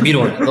deyirəm. Yəni 1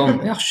 oynada,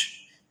 onu yaxşı.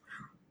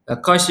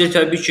 Kayseri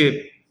təbii ki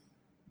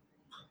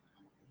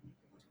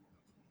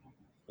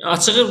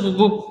açığı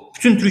bu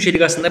bütün Türkiyə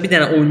liqasında bir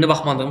dənə oyununa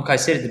baxmadığım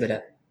Kayseridir belə.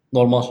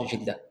 Normal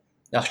şəkildə.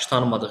 Yaxşı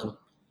tanımadığım.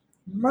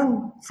 Mən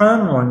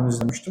Fener oyununu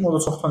izləmişdim. O da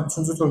çoxdan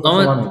 3-cü turda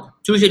falan idi.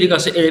 Türkiyə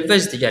liqası elə bir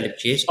vəziyyətə gəlib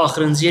ki,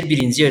 axırıncı yer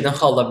birinci yerdən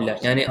xalla bilər.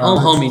 Yəni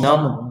hamı ilə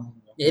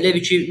elə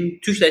bir ki,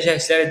 türk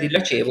şəxsləri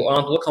deyirlər ki, bu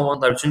Anadolu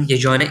komandaları üçün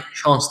yeganə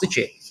şansdır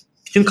ki,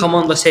 bütün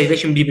komanda səviyyə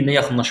kimi bir-birinə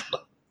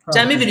yaxınlaşıblar.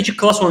 Cəmi bir iki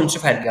klass oyunçu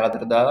fərq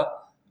yaradır da.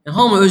 Yəni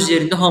hamı öz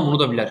yerində hamını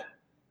da bilər.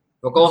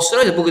 Və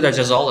Galatasaray da bu qədər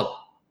cəza alıb.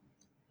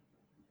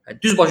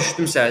 Düz başa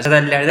düşdümsə,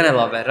 zədəlilərdən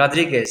əlavə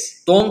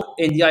Rodriguez, Dong,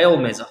 Ndiaye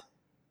olmayacaq.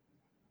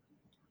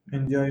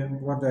 Ndiaye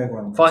var dəqiq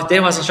var. Fatih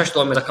Terim, Hasan Şaş da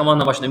olmayacaq.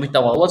 Komanda başında Ümid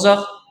Daval olacaq.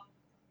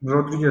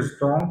 Rodriguez,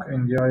 Dong,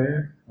 Ndiaye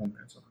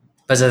olmayacaq.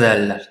 Və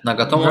zədəlilər.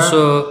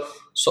 Nagatomosu,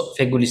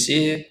 Fegulisi,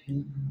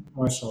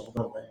 Maşallah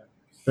da yəni.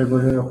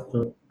 Feguli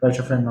yoxdur.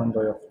 Bəlkə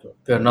Fernando yoxdur.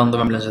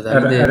 Fernando məmlən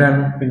zədəlidir.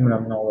 Ərəm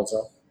bilmirəm nə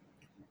olacaq.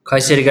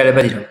 Kayseri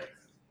qələbə deyirəm.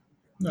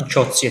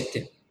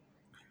 2.37.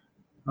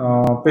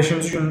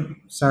 5-ci gün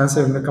sənin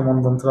sevimli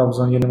komandan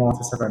Trabzon Yeni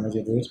Malatya səfərinə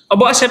gedir.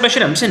 Bu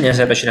əsəbləşirəm. Sən niyə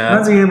əsəbləşirəm?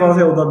 Məncə Yeni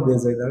Malatya yoldan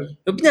biləcəklər.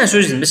 Bir dənə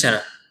söz deyim də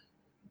sənə.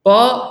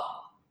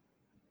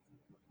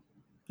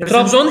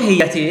 Trabzonun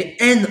heyəti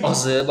ən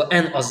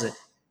azı.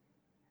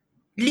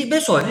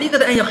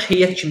 Liqada ən yaxşı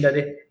heyət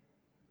kimdədir?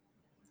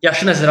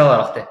 Yaşı nəzərə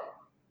alaraqdır.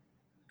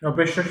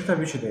 Beşiktaş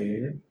təbii ki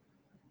deyil.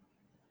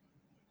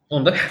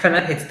 Onda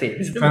Fənər heç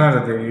deyil. Fənər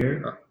də deyil.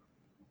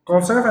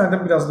 Galatasaray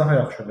Fənərdən biraz daha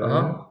yaxşıdır.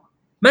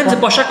 Məncə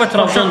Başak və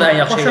Trabzon da ən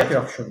yaxşı heyət. Başak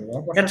yaxşıdır.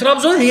 Yəni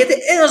Trabzonun heyəti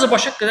ən azı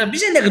Başak qədər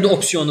bizə nə qədər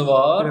opsiyonu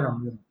var?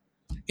 Bilirəm.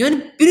 Yəni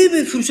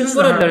bir fürsət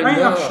var əllərində.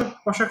 Ən yaxşı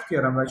Başak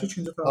deyirəm bəlkə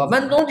ikinci Trabzon.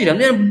 Mən də onu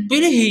deyirəm. Yəni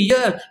belə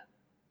heyət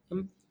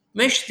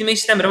mən heç demək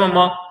istəmirəm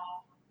amma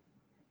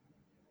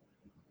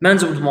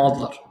məncə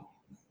udmalıdırlar.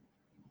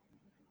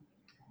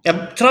 Ya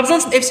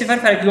Trabzon üçün ev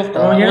səfər fərqi yoxdur.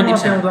 Amma Yeni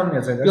Malatya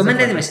udmayacaqlar. Yox,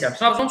 mən nə demək istəyirəm?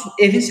 Trabzon üçün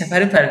evin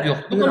səfərin fərqi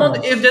yoxdur. Bu komanda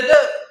evdə də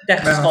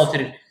dəxsiz xal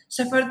verir.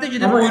 Səfərdə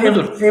gedən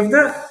oyunudur. Evdə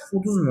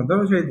uduzmur da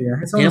şeydir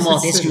yəni. Yeni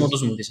Malatya heç kim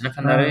uduzmur desən.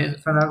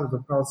 Fənər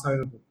udub, Galatasaray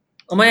udub.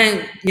 Amma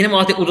yəni Yeni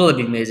Malatya uda da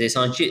bilməyəcək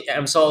sanki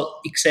əmsal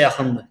X-ə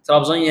yaxındır.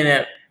 Trabzon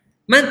yenə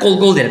mən qol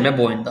deyirəm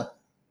bu oyunda.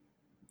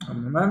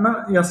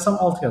 Mən yazsam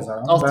 6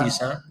 yazaram. 6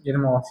 deyirsən?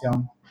 Yeni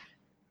Malatyanın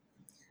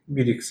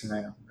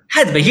 1x-inə yəni.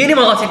 Hədə bə Yeni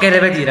Malatya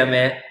qələbə deyirəm.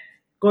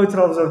 Qoy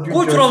Trabzon gün.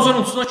 Qoy Trabzon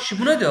uçsun ki,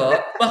 bu nədir?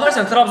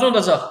 Baxarsan Trabzon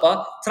udacaq,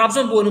 bax.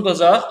 Trabzon bu oyunu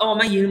udacaq, amma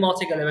mən Yeni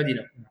Malatya qələbə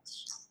deyirəm.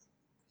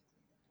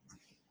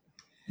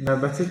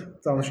 Növbəti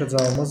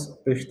danışacağımız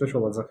Beşiktaş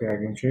olacaq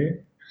yəqin ki.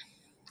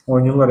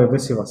 Oynayırlar evdə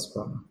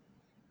Sivassporla.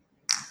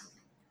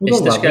 Bu da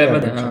Beşiktaş olar,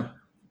 qələbədir, yəqin hə. ki.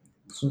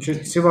 Çünki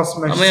Sivas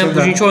Amma yəni məşqçisi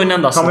bugünkü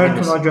oyundan da asılı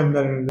Kamertuna deyil.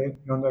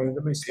 göndərildi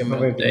mi, istefa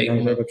Bilmirəm, verdi mi, dəqiq nə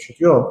bilmirəm. elə bir şey.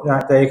 Yox,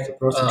 yəni dəqiqdir.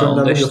 Prosta Onda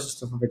göndərildi işte. yoxsa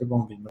istefa verdi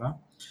onu bilmirəm.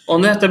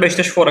 Onda hətta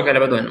Beşiktaş fora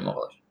qələbə də oynamaq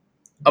olar.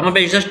 Amma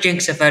Beşiktaş Genk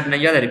səfərinə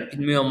gəlir,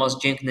 bilmək olmaz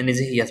Genklə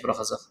necə heyət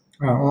buraxacaq.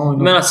 Hə, o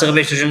oyunu. Mən açığı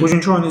Beşiktaşın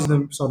Bugünkü oyunu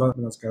izləyib sonra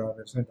biraz qərar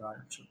versək daha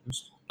yaxşı olur.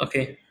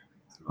 okey.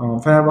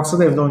 Fenerbahçe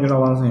də evdə oynayır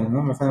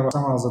Alanya və Fenerbahçe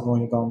hazırda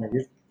oyunu davam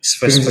edir.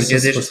 0-0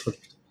 gedir. 0-0.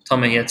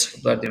 Tam heyət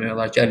çıxıblar demək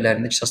olar ki,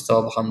 əllərindəki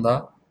sastava baxanda.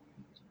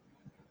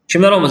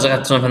 Kimlər olacaq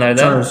hətta son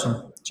Fenerdə? Çağırsın.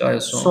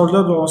 Cayson.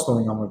 Solda da asla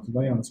oynamırdı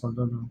da, yəni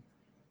solda da.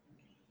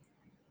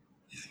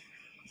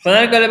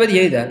 Fener qələbə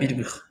deyək də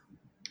 1-40.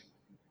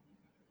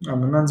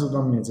 Yəni məncə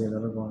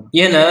udanmayacaqlar bu oyunu.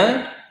 Yenə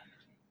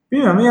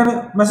Bilmirəm, yəni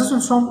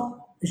məsələn son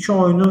 2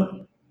 oyunu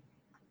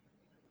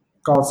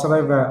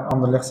Galatasaray və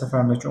Anderlecht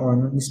səfərindəki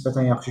oyunu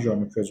nisbətən yaxşı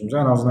görünüb gözümüzə.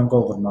 Ən azından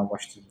qol vurmağa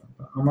başlayırlar.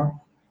 Amma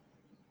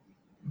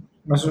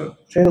məsələn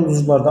şey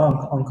uduzdular da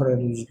Ankara'ya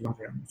uduzdular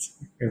yəni.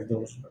 Evdə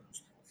uduzdular.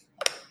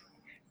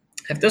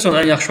 həftə sonu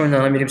ən yaxşı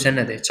oynanan bilim sən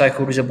nədir?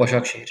 Çaykur Rize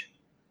Başakşehir.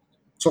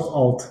 Çox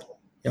alt.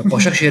 Ya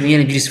Başakşehir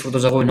yenə 1-0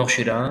 udacaq oyun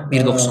oxşayır ha.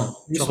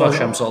 1.90. Çox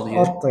aşağı misal deyir.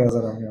 Alt da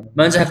yazaram yəni.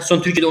 Məncə həftə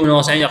sonu Türkiyədə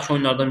oynanan ən yaxşı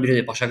oyunlardan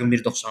biridir Başakın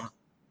 1.90-ı.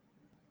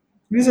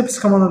 Rize pis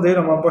komanda deyil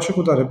amma başı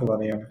qudarıb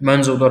bunları yəni.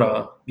 Məncə udar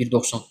ha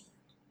 1.90.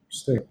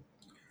 İşte.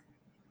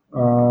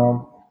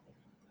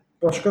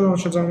 Başqa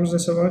danışacağımız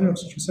nəsə var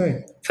yoxsa keçək?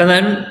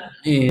 Fenerin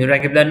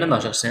rəqiblərindən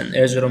danışacaqsan.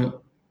 Erzurum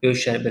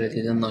Böyükşəhər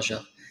Bələdiyyədən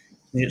danışaq.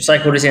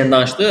 Çaykur Rize'dən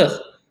danışdıq.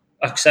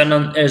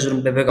 Aksarla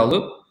Erzurum BB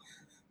qalıb.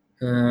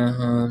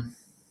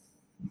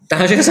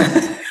 Danışırsan.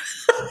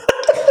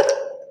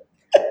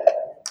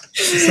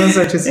 Sən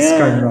keçək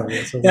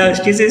Skandinaviya. Ya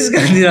keçək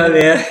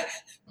Skandinaviyaya.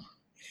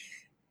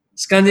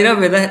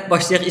 Skandinaviyada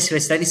başlayaq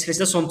İsveçdən.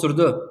 İsveçdə son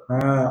turdu.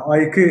 Hə,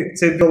 AYK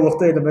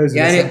çempionluqda eləmək üzrə.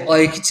 Yəni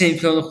AYK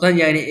çempionluqdan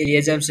yəni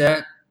eləyəcəmsə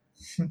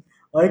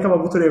AYK amma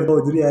bu tur evdə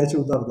oynayır, yəni ki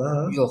udar da,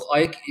 hə? yox,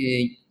 AYK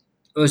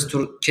öz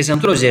tur keçən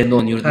tur öz yerində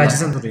oynayırdı. Hə,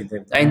 keçən tur idi.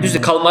 Yəni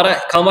düzdür,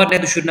 Kalmar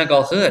nə düşür, nə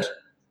qalxır.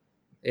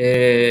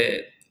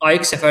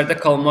 AYK səfərdə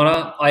Kalmara,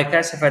 AYK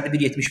hər səfərdə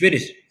 1.70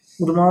 verir.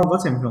 Udmalı da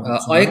çempion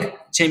olsun. AYK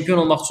çempion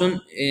olmaq üçün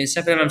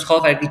səhv eləmirəmsə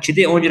xal fərqi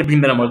 2-dir. Ona görə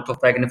bilmirəm orada top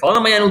fərqini falan,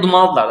 amma yəni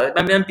udmalıdırlar da.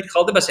 Mən bilirəm bir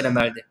xalda bəs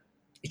eləməlidir.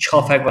 2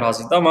 xal fərq var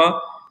hazırda, amma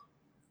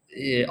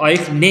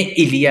AYK nə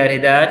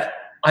edər?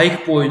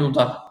 AYK bu oyunu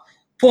udar.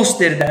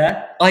 Posterdə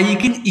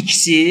AYK-in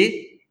ikisi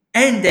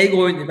ən dəqiq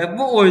oyunu və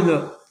bu oyunu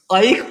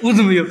AYK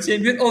udmuyor.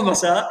 Çempion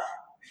olmasa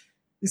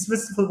İsveç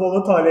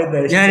futbolunun taleyi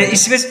dəyişir. yəni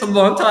İsveç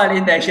futbolunun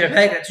taleyini dəyişir.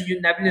 Həqiqətən çünki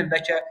nə bilim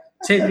bəlkə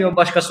çempion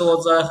başqası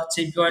olacaq,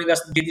 çempion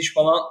liqasına gediş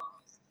falan.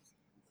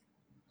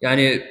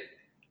 Yəni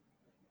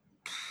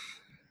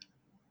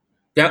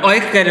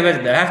AYK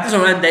qəribədir də. Həftə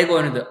sonu ən dəqiq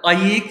oyunudur.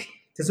 AYK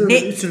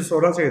Təsəvvür 3 il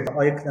sonra çəkdi.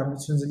 AYK-la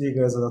 3-cü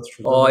liqaya zada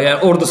düşürdü. yəni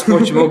orada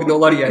spor kimi o qədər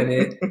olar yəni.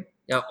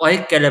 Yəni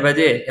AYK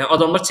qələbədir. Yəni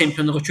adamlar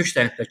çempionluğa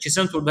kökləniblər.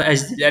 Keçən turda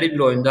əzdikləri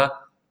bir oyunda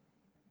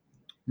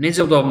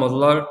necə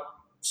udamadılar?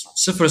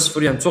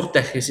 0-0 yəni çox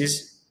dəxilsiz.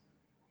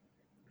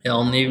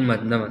 Anlaya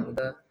bilmədim də mən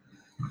də.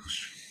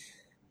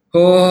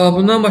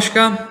 Bundan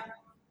başqa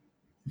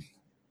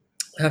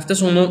həftə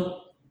sonu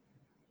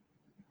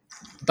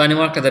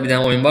Danimarkada bir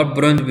dənə oyun var.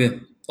 Brøndby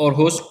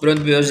Aarhus.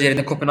 Brøndby öz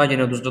yerində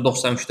Kopenhagenə uduzdu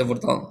 93-də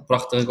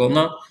buraxdığı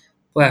qolla.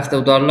 Bu həftə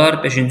udarlar.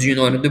 5-ci gün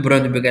oynadı.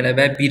 Brøndby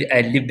qələbə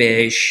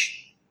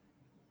 1.55.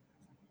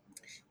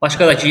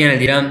 Başqa da ki, yenə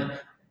deyirəm,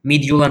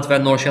 Midtjylland və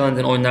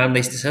Nordsjællandin oyunlarını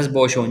da istəsəz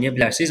bu iş oynaya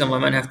bilərsiniz.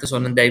 Amma mən həftə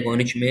sonunun dəqiq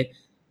oyunu kimi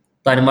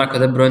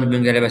Danimarkada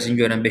Brøndby'nin qələbəsini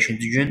görən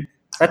 5-ci gün.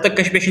 Hətta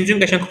 5-ci gün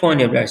qəşəng kupa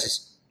oynaya bilərsiniz.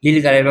 Lille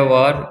qələbə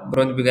var,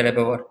 Brøndby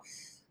qələbə var.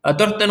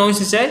 4 dənə oyun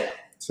seçək.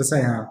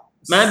 Seçək hə.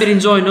 Mənim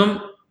birinci oyunum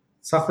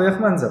saxlayaq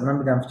məncə.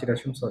 Mən bir dənə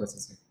fikirləşim sonra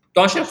seçək.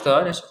 danışırıq da,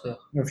 nə saxlayaq?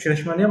 Yox,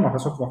 fikirləşməliyəm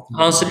axı çox vaxtım.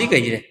 Hansı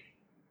liqaya girək?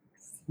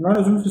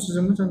 Mən özüm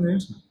seçəcəm sən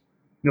deyirsən.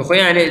 Yox,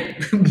 yəni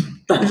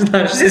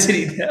danış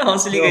seçirik də.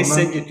 Hansı liqaya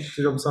sən gir?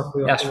 Fikirəm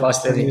saxlayaq. Yaxşı,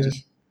 fasilə deyirik.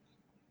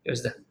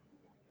 Gözlə.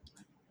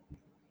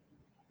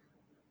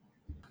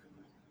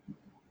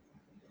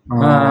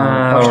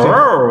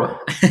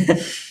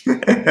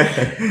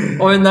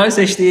 Oyunları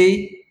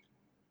seçdik.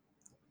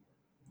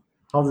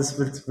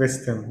 Huddersfield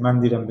West Ham.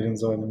 Mən deyirəm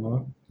birinci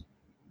oyunumu.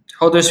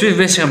 Huddersfield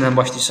West Ham'dan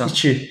başlayırsan.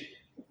 2.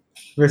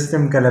 West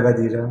Ham qələbə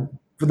deyirəm.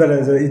 Bu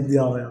dərəcə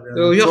iddialıyam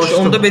yəni. Yox,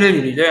 onda belə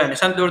eləyirik də. Yəni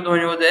sən 4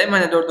 oyunu de,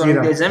 mən də 4 oyunu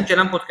Deyirəm. deyəcəm.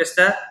 Gələn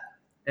podkastda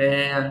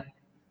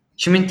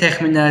kimin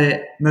təxminləri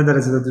Nə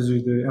dərəcədə düz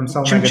idi?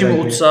 Əmsal kim kimi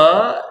utsa,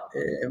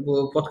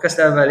 bu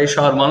podkast əvvəli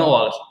şarmanı o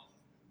alır.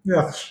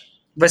 Yaxşı.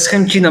 West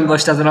Ham 2 ilə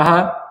başladı ha.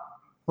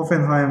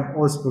 Hoffenheim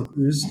Wolfsburg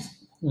üst.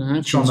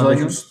 İkinci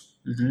oyun.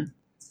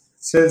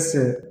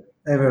 Chelsea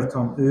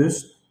Everton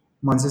üst.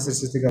 Manchester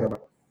City qələbə.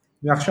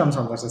 Yaxşı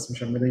əmsallar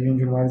seçmişəm. Belə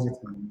yüngülləri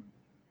getmədim.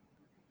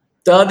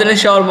 Daha da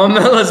şarman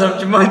mən alacağam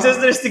ki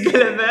Manchester City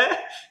qələbə.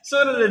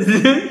 Sonra da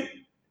dedim.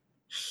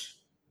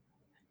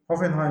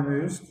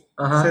 Hoffenheim üst.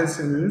 Aha.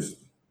 Chelsea üst.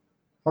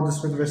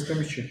 Huddersfield West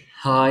Ham 2.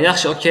 Ha,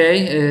 yaxşı, okey.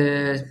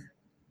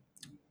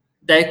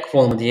 dəqiq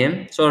kuponumu deyim,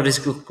 sonra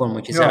riskli kuponumu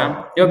keçərəm.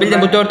 Yox. Yox,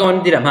 bildim bu 4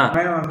 oyunu deyirəm, hə.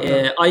 Mən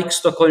anladım. AEK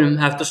Stockholm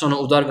həftə sonu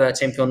udar və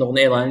çempionluğunu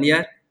elan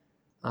eləyər.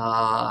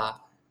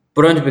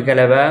 Brøndby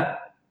qələbə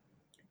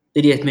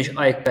 1.70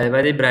 AEK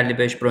qələbədir,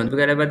 1.55 Brøndby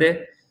qələbədir.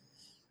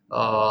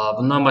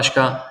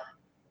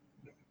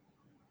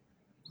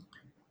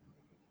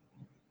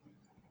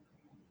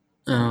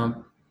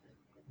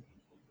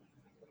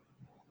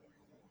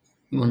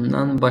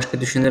 Bundan başqa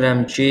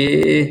düşünürəm ki,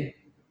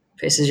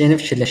 PSG-ni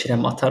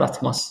fikirləşirəm, atar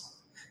atmaz.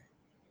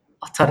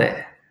 Atar.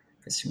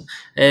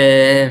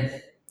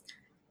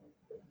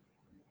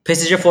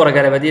 PSG fora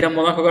qələbə deyirəm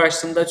Monaco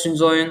qarşısında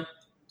 3-cü oyun.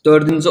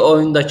 4-cü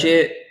oyundakı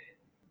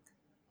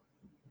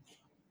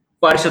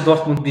Borussia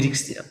Dortmund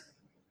 1x deyirəm.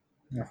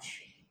 Yaxşı.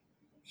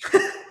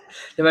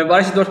 Deməli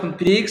Borussia Dortmund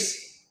 1x,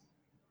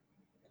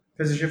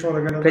 PSG fora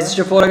qələbə. PSG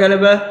fora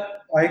qələbə,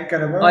 AEK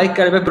qələbə. AEK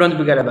qələbə,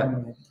 Brøndby qələbə.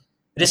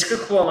 Riskli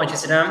kupona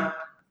keçirəm.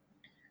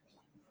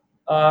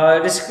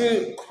 Riskli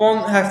kupon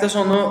həftə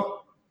sonu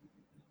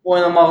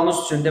oynamağınız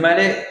üçün.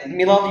 Deməli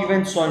Milan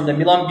Juventus oyununda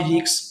Milan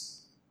 1x,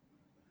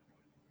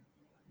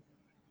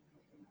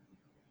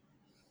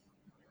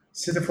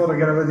 City fora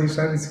qələbə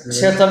deyirsən riskli.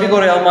 Celta Vigo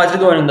Real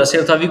Madrid oyununda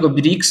Celta Vigo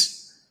 1x,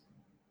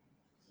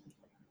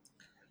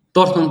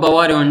 Dortmund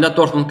Bavariya oyununda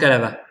Dortmund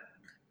qələbə.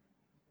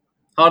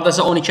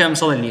 Hardasa 12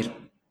 əmsal eləyir.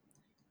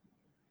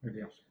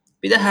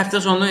 Bir də həftə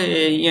sonu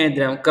yenə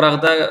deyirəm,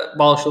 qıraqda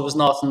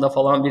balışlığınızın altında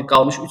falan bir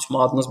qalmış 3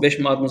 manatınız, 5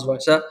 manatınız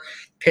varsa,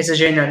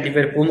 PSG ilə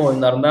Liverpoolun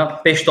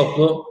oyunlarında 5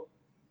 toplu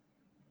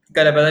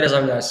qələbələr yaza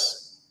bilərsiniz.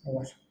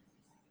 Olar.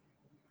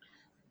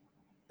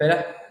 Belə.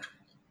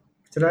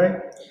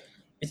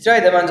 Bitirək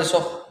də məncə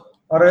çox.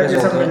 Araya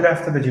geçən milli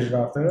həftə də girir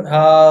artıq.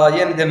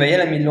 Yenə demə,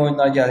 yenə milli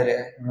oyunlar gəlir.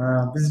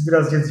 Biz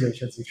biraz gec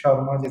görüşəcəyik.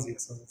 Şadman gec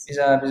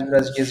görüşəcəyik. Biz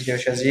biraz gec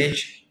görüşəcəyik.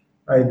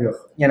 Ayıb yox.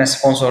 Yenə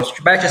sponsor.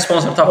 Bəlkə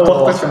sponsor tapdıq. O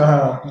vaxtda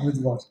ki, ümid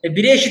var.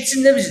 Biri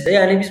eşitsin də bizi də.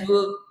 Yəni biz bu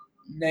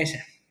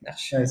nəysə.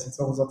 Nəysə,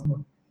 çox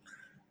uzatma.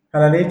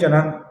 Hələlik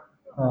gələn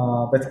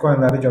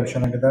Bitcoinləri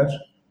görüşənə qədər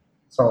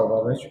sağ ol,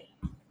 Babək.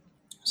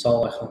 Sağ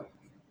ol, Ayxan.